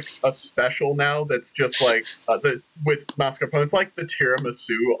has like a special now that's just like with mascarpone. It's like the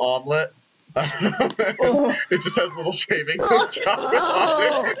tiramisu omelet. It just has little shavings of chocolate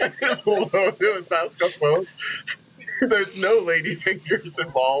on it, and his logo is mascarpone. There's no lady fingers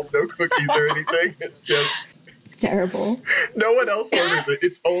involved, no cookies or anything. It's terrible. No one else orders it.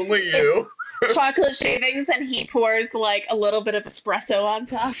 It's only you. It's chocolate shavings, and he pours like a little bit of espresso on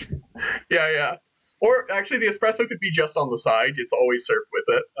top. Yeah. Or actually, the espresso could be just on the side. It's always served with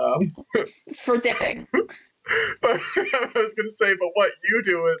it. For dipping. But I was going to say, but what you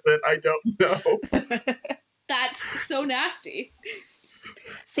do with it, I don't know. That's so nasty.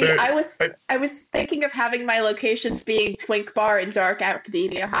 See, I was thinking of having my locations being Twink Bar and Dark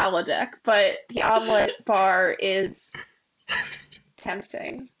Academia Holodeck, but the Omelet Bar is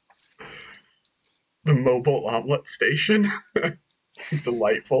tempting. The mobile omelet station.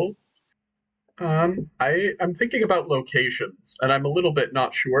 Delightful. I'm thinking about locations, and I'm a little bit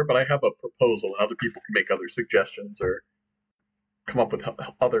not sure, but I have a proposal, and other people can make other suggestions or come up with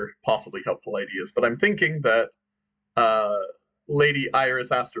other possibly helpful ideas. But I'm thinking that Lady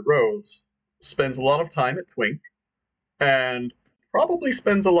Iris Aster Rose spends a lot of time at Twink, and probably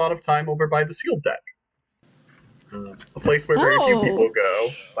spends a lot of time over by the sealed deck. A place where very few people go.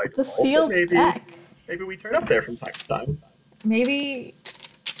 Like The sealed deck. Maybe we turn up there from time to time. Maybe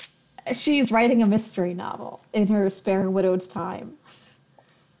she's writing a mystery novel in her spare widowed time.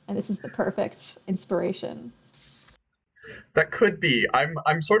 And this is the perfect inspiration. That could be.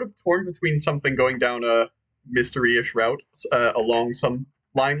 I'm sort of torn between something going down a mystery-ish route along some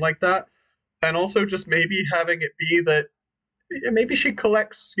line like that, and also just maybe having it be that maybe she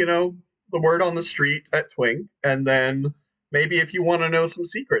collects, the word on the street at Twink, and then maybe if you want to know some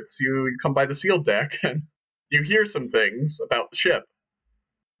secrets, you come by the sealed deck and you hear some things about the ship.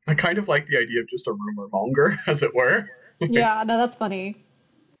 I kind of like the idea of just a rumor monger, as it were. Yeah, no, that's funny.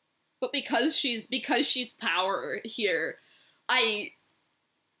 But because she's power here,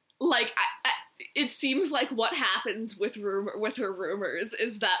 it seems like what happens with her rumors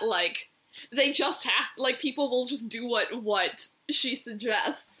is that like they just have like people will just do what she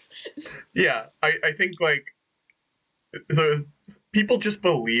suggests. Yeah, I think like the people just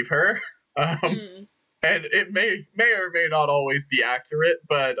believe her, and it may or may not always be accurate,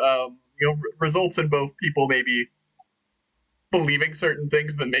 but results in both people maybe believing certain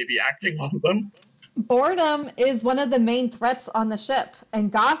things than maybe acting on them. Boredom is one of the main threats on the ship,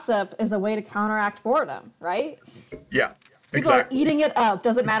 and gossip is a way to counteract boredom, right? Yeah, People are eating it up.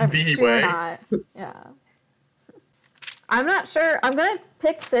 Doesn't matter if it's true or not. Yeah. I'm not sure. I'm going to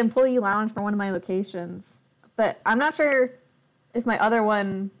pick the employee lounge for one of my locations, but I'm not sure if my other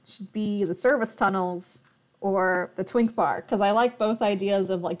one should be the service tunnels or the Twink bar, because I like both ideas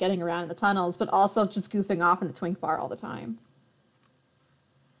of like getting around in the tunnels, but also just goofing off in the Twink bar all the time.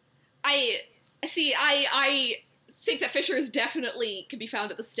 I think that Fisher is definitely can be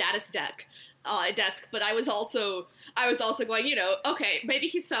found at the status desk, but I was also going, okay, maybe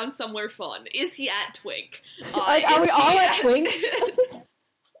he's found somewhere fun. Is he at Twink? Are we all at Twinks?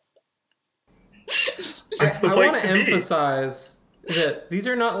 I want to emphasize that these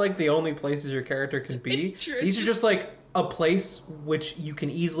are not like the only places your character can be. It's true. These are just like a place which you can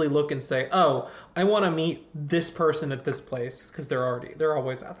easily look and say, oh, I want to meet this person at this place, because they're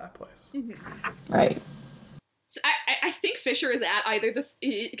always at that place. Mm-hmm. Right. So I think Fisher is at either this.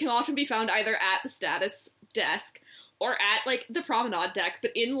 It can often be found either at the status desk or at like the promenade deck,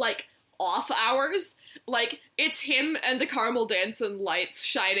 but in like off hours, like it's him and the Caramel Dancing lights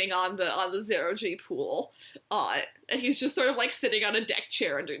shining on the Zero G pool, and he's just sort of like sitting on a deck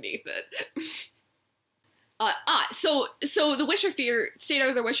chair underneath it. So the wish or fear, state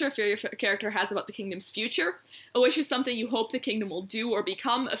either the wish or fear your character has about the kingdom's future. A wish is something you hope the kingdom will do or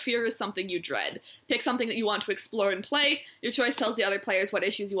become. A fear is something you dread. Pick something that you want to explore and play. Your choice tells the other players what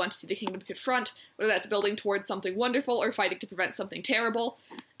issues you want to see the kingdom confront, whether that's building towards something wonderful or fighting to prevent something terrible.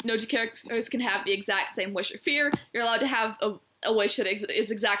 No two characters can have the exact same wish or fear. You're allowed to have a wish that is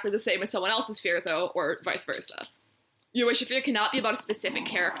exactly the same as someone else's fear, though, or vice versa. Your wish or fear cannot be about a specific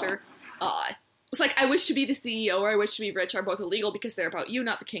character. It's like, I wish to be the CEO or I wish to be rich are both illegal because they're about you,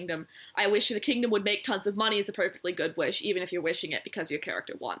 not the kingdom. I wish the kingdom would make tons of money is a perfectly good wish, even if you're wishing it because your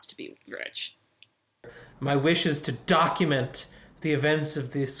character wants to be rich. My wish is to document the events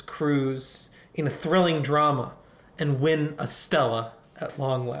of this cruise in a thrilling drama and win a Stella at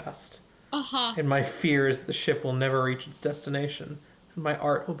long last. Uh-huh. And my fear is the ship will never reach its destination and my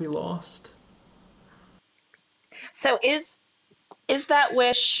art will be lost. So is that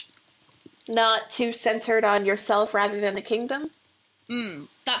wish not too centered on yourself rather than the kingdom?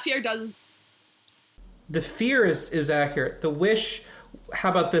 That fear does... The fear is accurate. The wish... How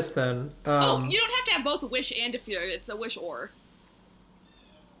about this, then? you don't have to have both a wish and a fear. It's a wish or.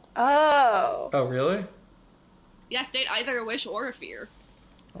 Oh. Oh, really? Yeah, state either a wish or a fear.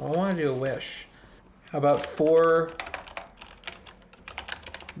 I want to do a wish. How about for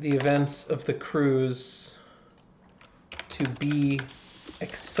the events of the cruise to be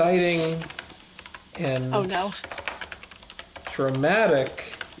exciting and oh no,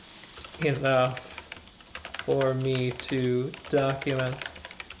 dramatic enough for me to document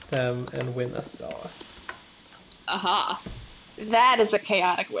them and win a Stella. Aha. That is a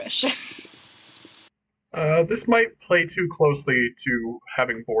chaotic wish. This might play too closely to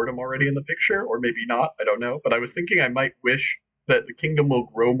having boredom already in the picture, or maybe not, I don't know, but I was thinking I might wish that the kingdom will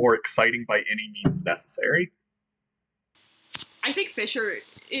grow more exciting by any means necessary. I think Fisher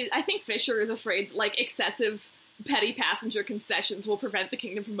is afraid, like, excessive petty passenger concessions will prevent the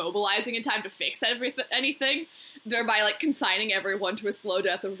kingdom from mobilizing in time to fix anything, thereby, like, consigning everyone to a slow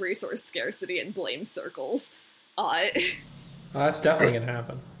death of resource scarcity and blame circles. That's definitely gonna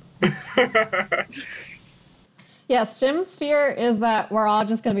happen. Yes, Jim's fear is that we're all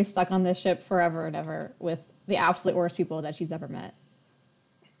just going to be stuck on this ship forever and ever with the absolute worst people that she's ever met.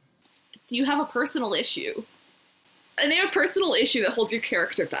 Do you have a personal issue? Name a personal issue that holds your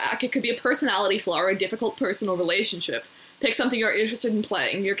character back. It could be a personality flaw or a difficult personal relationship. Pick something you're interested in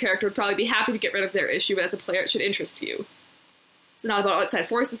playing. Your character would probably be happy to get rid of their issue, but as a player it should interest you. It's not about outside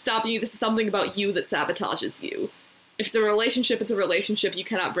forces stopping you, this is something about you that sabotages you. If it's a relationship, it's a relationship. You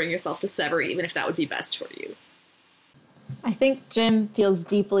cannot bring yourself to sever, even if that would be best for you. I think Jim feels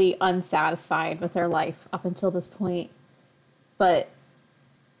deeply unsatisfied with their life up until this point, but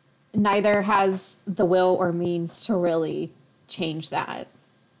neither has the will or means to really change that.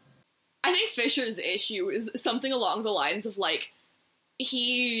 I think Fisher's issue is something along the lines of, like,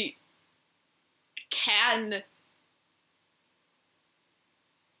 he can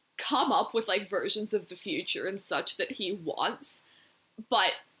come up with, like, versions of the future and such that he wants,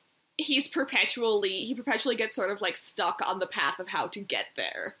 but he perpetually gets sort of, like, stuck on the path of how to get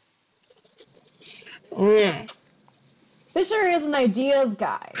there. Fisher is an ideas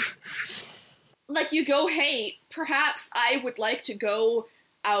guy. Like, you go, hey, perhaps I would like to go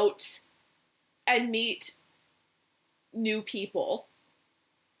out and meet new people,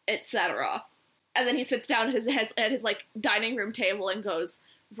 etc. And then he sits down at his like dining room table and goes,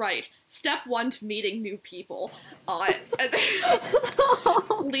 right, step 1 to meeting new people, and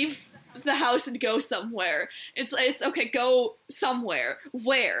leave the house and go somewhere. It's okay, go somewhere.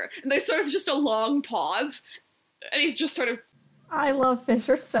 Where? And there's sort of just a long pause, and he just sort of I love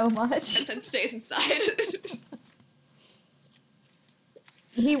Fisher so much. and then stays inside.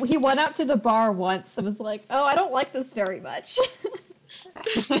 He went out to the bar once and was like, oh, I don't like this very much.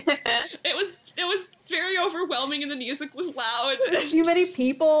 It was very overwhelming, and the music was loud. Too many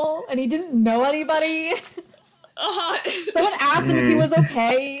people, and he didn't know anybody. Someone asked him if he was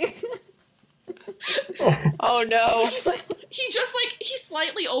okay. Oh no. He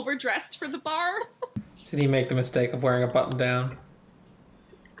slightly overdressed for the bar. Did he make the mistake of wearing a button down?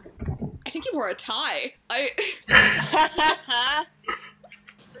 I think he wore a tie.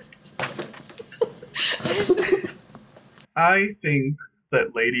 I think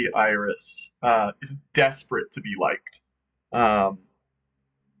that Lady Iris is desperate to be liked,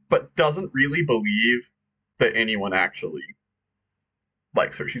 but doesn't really believe that anyone actually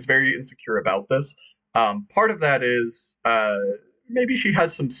likes her. She's very insecure about this. Part of that is maybe she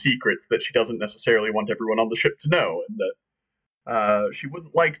has some secrets that she doesn't necessarily want everyone on the ship to know, and that she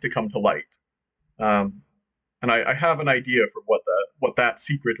wouldn't like to come to light. And I have an idea for what that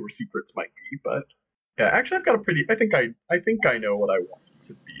secret or secrets might be, but yeah, actually I've got a pretty. I think I know what I want it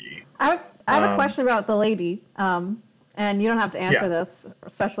to be. I have a question about the lady, and you don't have to answer this,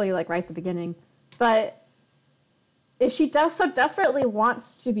 especially like right at the beginning. But if she so desperately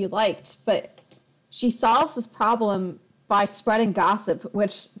wants to be liked, but she solves this problem by spreading gossip,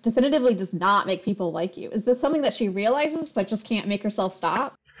 which definitively does not make people like you. Is this something that she realizes but just can't make herself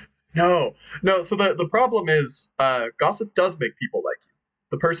stop? No. So the problem is gossip does make people like you.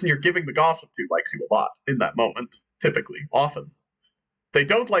 The person you're giving the gossip to likes you a lot in that moment, typically, often. They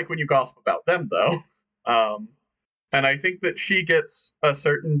don't like when you gossip about them, though. And I think that she gets a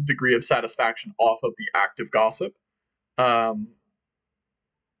certain degree of satisfaction off of the act of gossip. And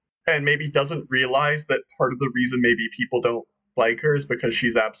maybe doesn't realize that part of the reason maybe people don't like her is because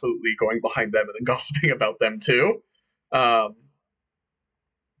she's absolutely going behind them and then gossiping about them too. But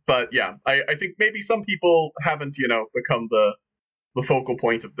yeah, I think maybe some people haven't, become the focal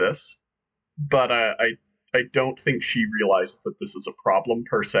point of this. But I don't think she realizes that this is a problem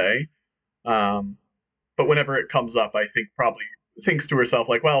per se. But whenever it comes up, I think probably thinks to herself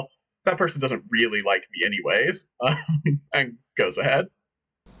like, well, that person doesn't really like me anyways, and goes ahead.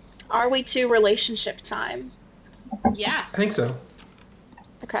 Are we to relationship time? Yes. I think so.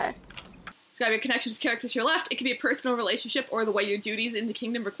 Okay. Describe your connections to characters to your left. It could be a personal relationship or the way your duties in the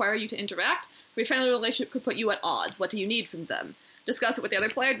kingdom require you to interact. Your friendly relationship could put you at odds. What do you need from them? Discuss it with the other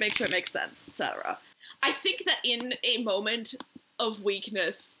player to make sure it makes sense, etc. I think that in a moment of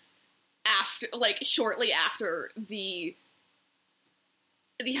weakness, shortly after the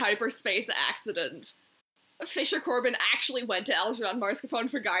hyperspace accident, Fisher Corbin actually went to Algernon Marscapone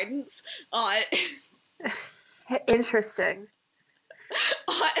for guidance. Interesting.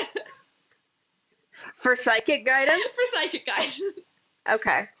 For psychic guidance? For psychic guidance.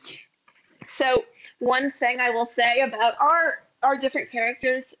 Okay. So, one thing I will say about our different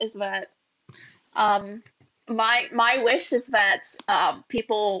characters is that my wish is that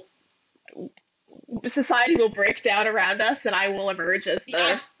society will break down around us and I will emerge as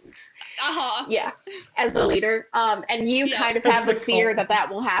as the leader. And you kind of have the fear that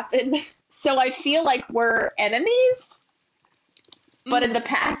will happen. So I feel like we're enemies. But in the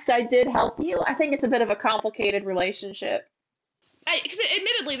past, I did help you. I think it's a bit of a complicated relationship. Because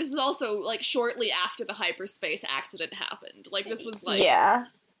admittedly, this is also shortly after the hyperspace accident happened. This was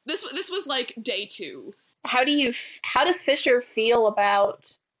this was day 2. How does Fisher feel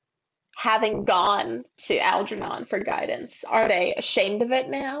about having gone to Algernon for guidance? Are they ashamed of it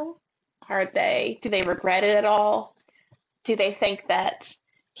now? Do they regret it at all? do they think that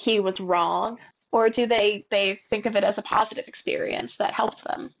he was wrong? Or do they think of it as a positive experience that helped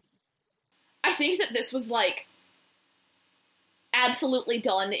them? I think that this was, like, absolutely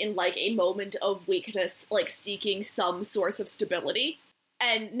done in, like, a moment of weakness, like, seeking some source of stability.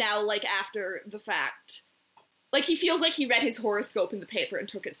 And now, like, after the fact, like, he feels like he read his horoscope in the paper and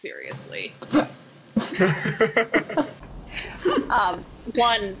took it seriously.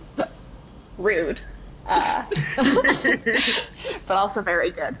 One, rude, but also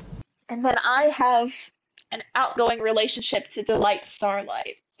very good. And then I have an outgoing relationship to Delight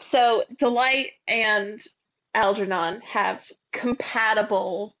Starlight. So Delight and Algernon have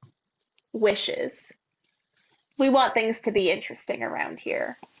compatible wishes. We want things to be interesting around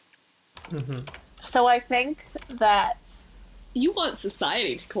here. Mm-hmm. So I think that... You want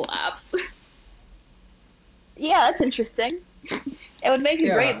society to collapse. Yeah, that's interesting. It would make a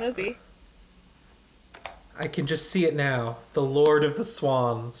great movie. I can just see it now. The Lord of the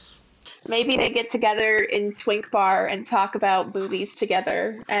Swans. Maybe they get together in Twink Bar and talk about movies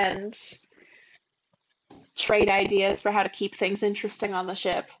together and trade ideas for how to keep things interesting on the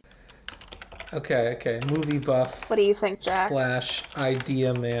ship. Okay. Movie buff. What do you think, Jack? /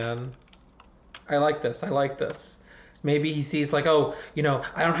 idea man. I like this. Maybe he sees like, oh, you know,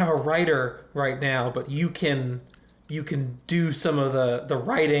 I don't have a writer right now, but you can do some of the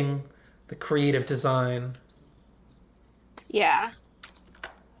writing, the creative design. Yeah.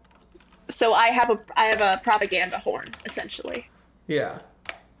 So I have a propaganda horn, essentially. Yeah.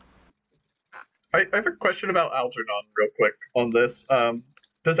 I have a question about Algernon real quick on this.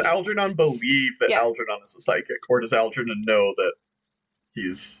 Does Algernon believe that Algernon is a psychic, or does Algernon know that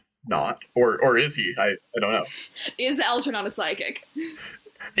he's not? Or is he? I don't know. Is Algernon a psychic?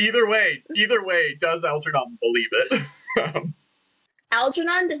 Either way, does Algernon believe it?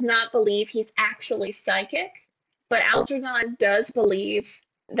 Algernon does not believe he's actually psychic, but Algernon does believe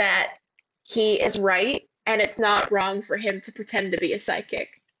that he is right, and it's not wrong for him to pretend to be a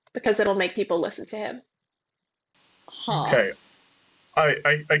psychic, because it'll make people listen to him. Huh. Okay.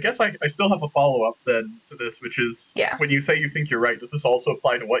 I guess I still have a follow-up then to this, which is, when you say you think you're right, does this also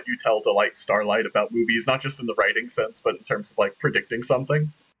apply to what you tell Delight Starlight about movies, not just in the writing sense, but in terms of, like, predicting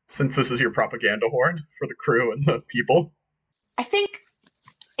something? Since this is your propaganda horn for the crew and the people? I think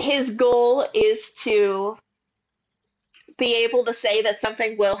his goal is to be able to say that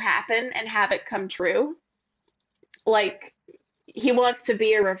something will happen and have it come true. Like, he wants to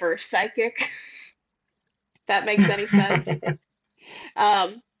be a reverse psychic. If that makes any sense.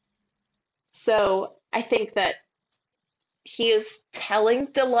 So I think that he is telling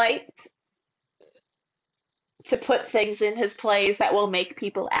Delight to put things in his plays that will make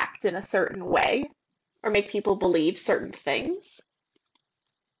people act in a certain way or make people believe certain things.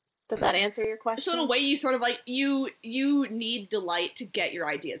 Does that answer your question? So in a way, you sort of like, you need Delight to get your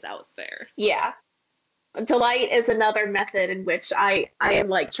ideas out there. Yeah. Delight is another method in which I am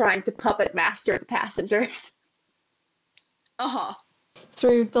like trying to puppet master the passengers. Uh-huh.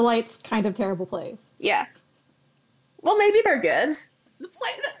 Through Delight's kind of terrible plays. Yeah. Well, maybe they're good. The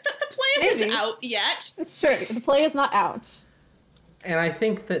play isn't out yet. It's true. The play is not out. And I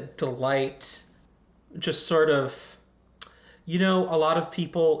think that Delight just sort of, you know, a lot of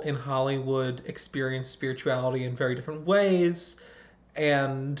people in Hollywood experience spirituality in very different ways,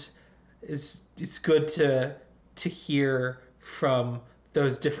 and it's good to hear from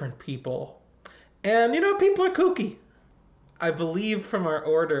those different people. And, you know, people are kooky. I believe from our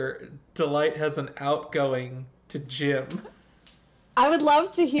order, Delight has an outgoing to Jim. I would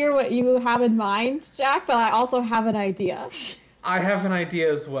love to hear what you have in mind, Jack, but I also have an idea. I have an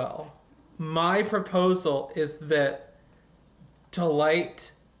idea as well. My proposal is that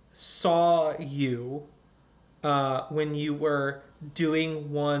Delight saw you when you were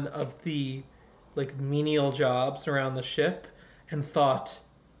doing one of the like menial jobs around the ship and thought,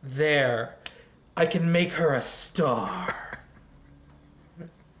 there, I can make her a star.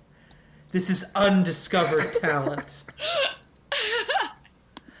 This is undiscovered talent.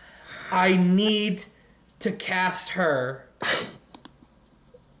 I need to cast her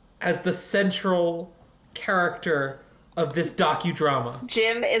as the central character of this docudrama.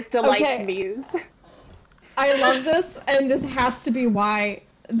 Jim is Delight's muse. I love this, and this has to be why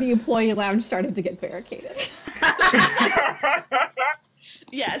the employee lounge started to get barricaded.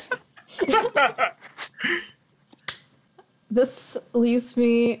 Yes. This leaves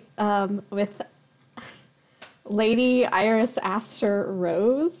me with Lady Iris Astor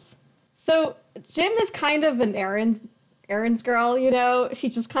Rose. So Jim is kind of an errands girl, you know. She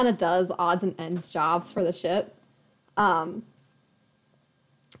just kind of does odds and ends jobs for the ship. And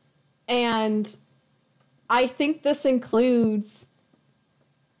I think this includes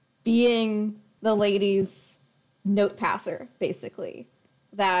being the lady's note passer, basically.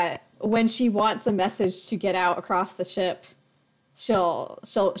 That when she wants a message to get out across the ship, she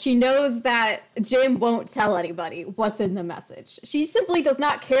knows that Jim won't tell anybody what's in the message. She simply does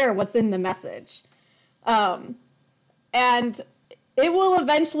not care what's in the message. And it will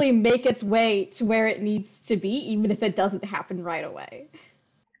eventually make its way to where it needs to be, even if it doesn't happen right away.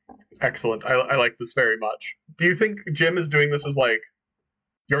 Excellent. I like this very much. Do you think Jim is doing this as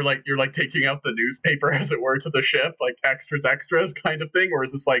you're taking out the newspaper, as it were, to the ship, like extras kind of thing, or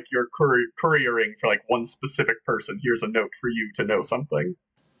is this like you're couriering for like one specific person? Here's a note for you to know something.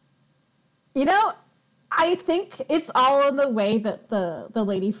 You know, I think it's all in the way that the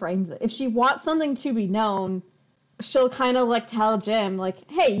lady frames it. If she wants something to be known, she'll kind of like tell Jim, like,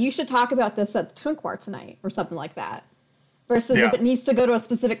 "Hey, you should talk about this at the Twin Quarter tonight," or something like that. Versus if it needs to go to a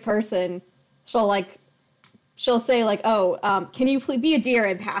specific person, she'll say like, "Oh, can you please be a dear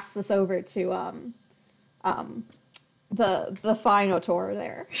and pass this over to the fine auteur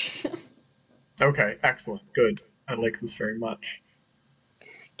there." Okay, excellent, good. I like this very much.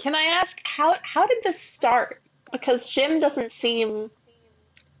 Can I ask how did this start? Because Jim doesn't seem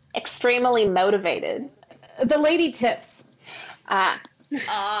extremely motivated. The lady tips.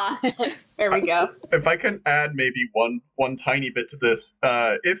 There we go. If I can add maybe one tiny bit to this,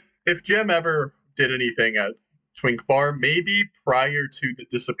 if Jim ever did anything at Twink Bar, maybe prior to the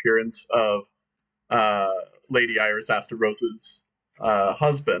disappearance of Lady Iris Astarosa's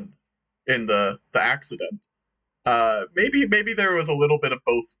husband in the accident, maybe there was a little bit of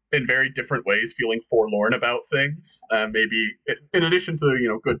both in very different ways, feeling forlorn about things. Maybe in addition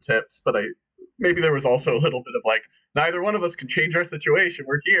to good tips, but maybe there was also a little bit of like, neither one of us can change our situation.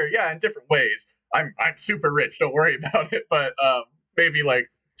 We're here, in different ways. I'm super rich, don't worry about it. But maybe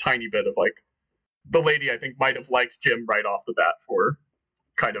like tiny bit of like, the lady I think might have liked Jim right off the bat for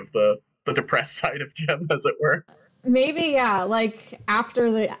kind of the depressed side of Jim, as it were. Maybe, yeah, like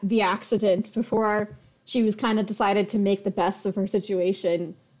after the accident, before she was kind of decided to make the best of her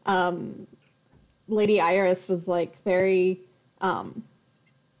situation, Lady Iris was like very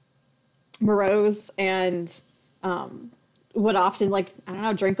morose and would often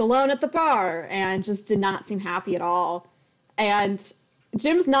drink alone at the bar and just did not seem happy at all. And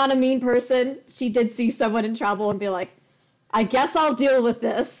Jim's not a mean person. She did see someone in trouble and be like, I guess I'll deal with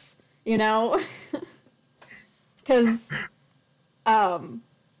this, because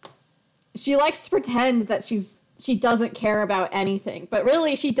she likes to pretend that she doesn't care about anything, but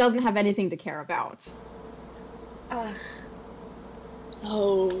really she doesn't have anything to care about.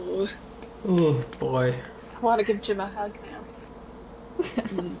 Oh boy. I want to give Jim a hug now.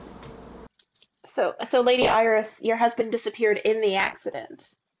 So Lady Iris, your husband disappeared in the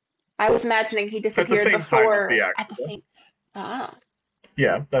accident. I was imagining he disappeared same time before. as the At the same. Ah.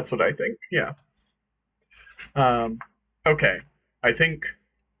 Yeah, that's what I think. Yeah. Okay. I think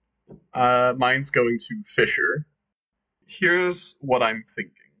mine's going to Fisher. Here's what I'm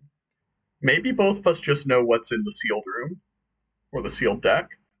thinking. Maybe both of us just know what's in the sealed room or the sealed deck,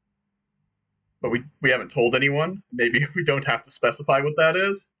 but we haven't told anyone. Maybe we don't have to specify what that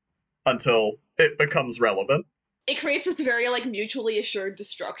is until it becomes relevant. It creates this very mutually assured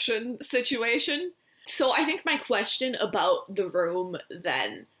destruction situation. So I think my question about the room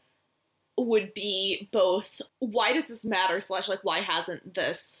then would be both, why does this matter / why hasn't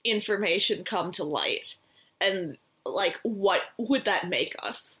this information come to light? And what would that make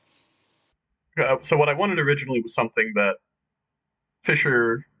us? So what I wanted originally was something that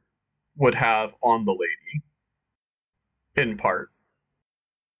Fisher would have on the lady, in part.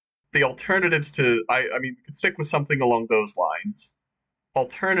 The alternatives to, I mean, we could stick with something along those lines.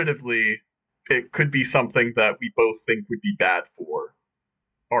 Alternatively, it could be something that we both think would be bad for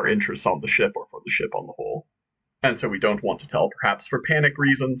our interests on the ship or for the ship on the whole. And so we don't want to tell, perhaps for panic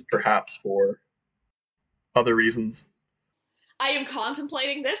reasons, perhaps for other reasons. I am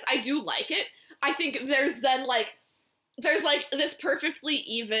contemplating this. I do like it. I think there's then there's this perfectly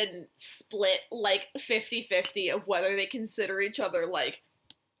even split 50-50 of whether they consider each other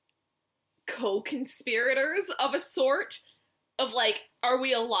co-conspirators of a sort, of are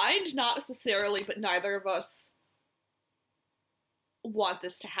we aligned? Not necessarily, but neither of us want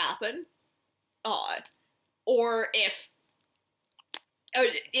this to happen. Or if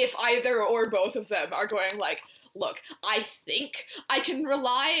either or both of them are going look, I think I can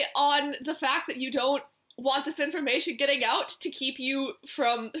rely on the fact that you don't want this information getting out to keep you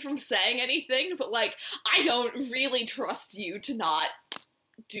from saying anything, but I don't really trust you to not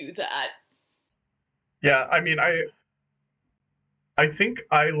do that. Yeah, I mean, I think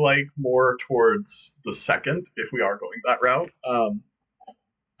I like more towards the second if we are going that route.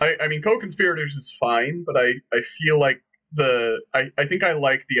 I mean, co-conspirators is fine, but I feel like I think I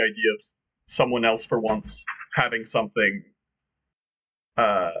like the idea of someone else for once having something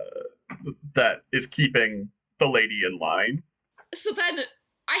that is keeping the lady in line. So then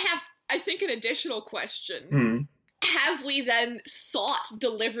I have, I think, an additional question. Hmm. Have we then sought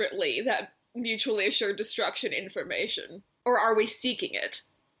deliberately that mutually assured destruction information? Or are we seeking it?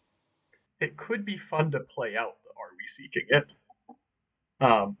 It could be fun to play out the are we seeking it?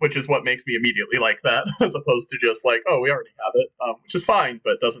 Which is what makes me immediately like that, as opposed to just like, oh, we already have it, which is fine,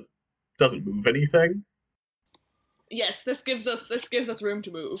 but doesn't move anything. Yes, this gives us room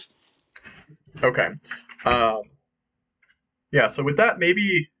to move. Okay. Yeah, so with that,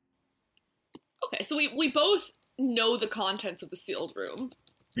 maybe... Okay, so we both know the contents of the sealed room.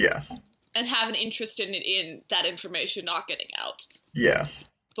 Yes. And have an interest in that information not getting out. Yes.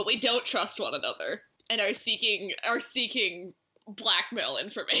 But we don't trust one another and are seeking blackmail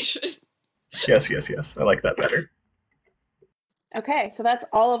information. Yes. I like that better. Okay, so that's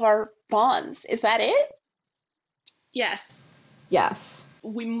all of our bonds. Is that it? Yes. Yes.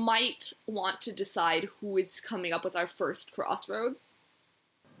 We might want to decide who is coming up with our first crossroads.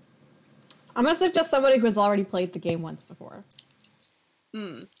 I'm going to suggest somebody who has already played the game once before.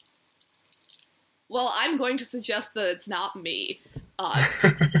 Well, I'm going to suggest that it's not me.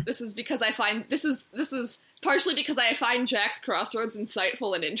 This is because I find this is partially because I find Jack's crossroads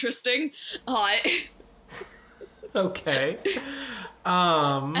insightful and interesting. Okay.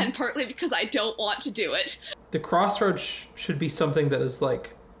 And partly because I don't want to do it. The crossroads should be something that is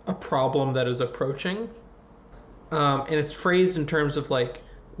like a problem that is approaching. And it's phrased in terms of like,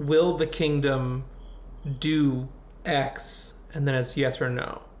 will the kingdom do X? And then it's yes or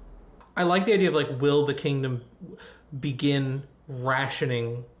no. I like the idea of like, will the kingdom begin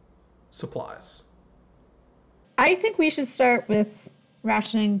rationing supplies? I think we should start with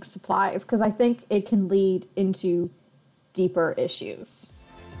rationing supplies, because I think it can lead into deeper issues.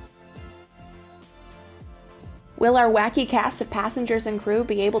 Will our wacky cast of passengers and crew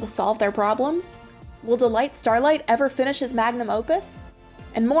be able to solve their problems? Will Delight Starlight ever finish his magnum opus?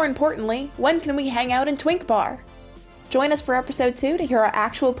 And more importantly, when can we hang out in Twink Bar? Join us for episode 2 to hear our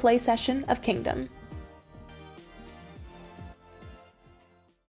actual play session of Kingdom.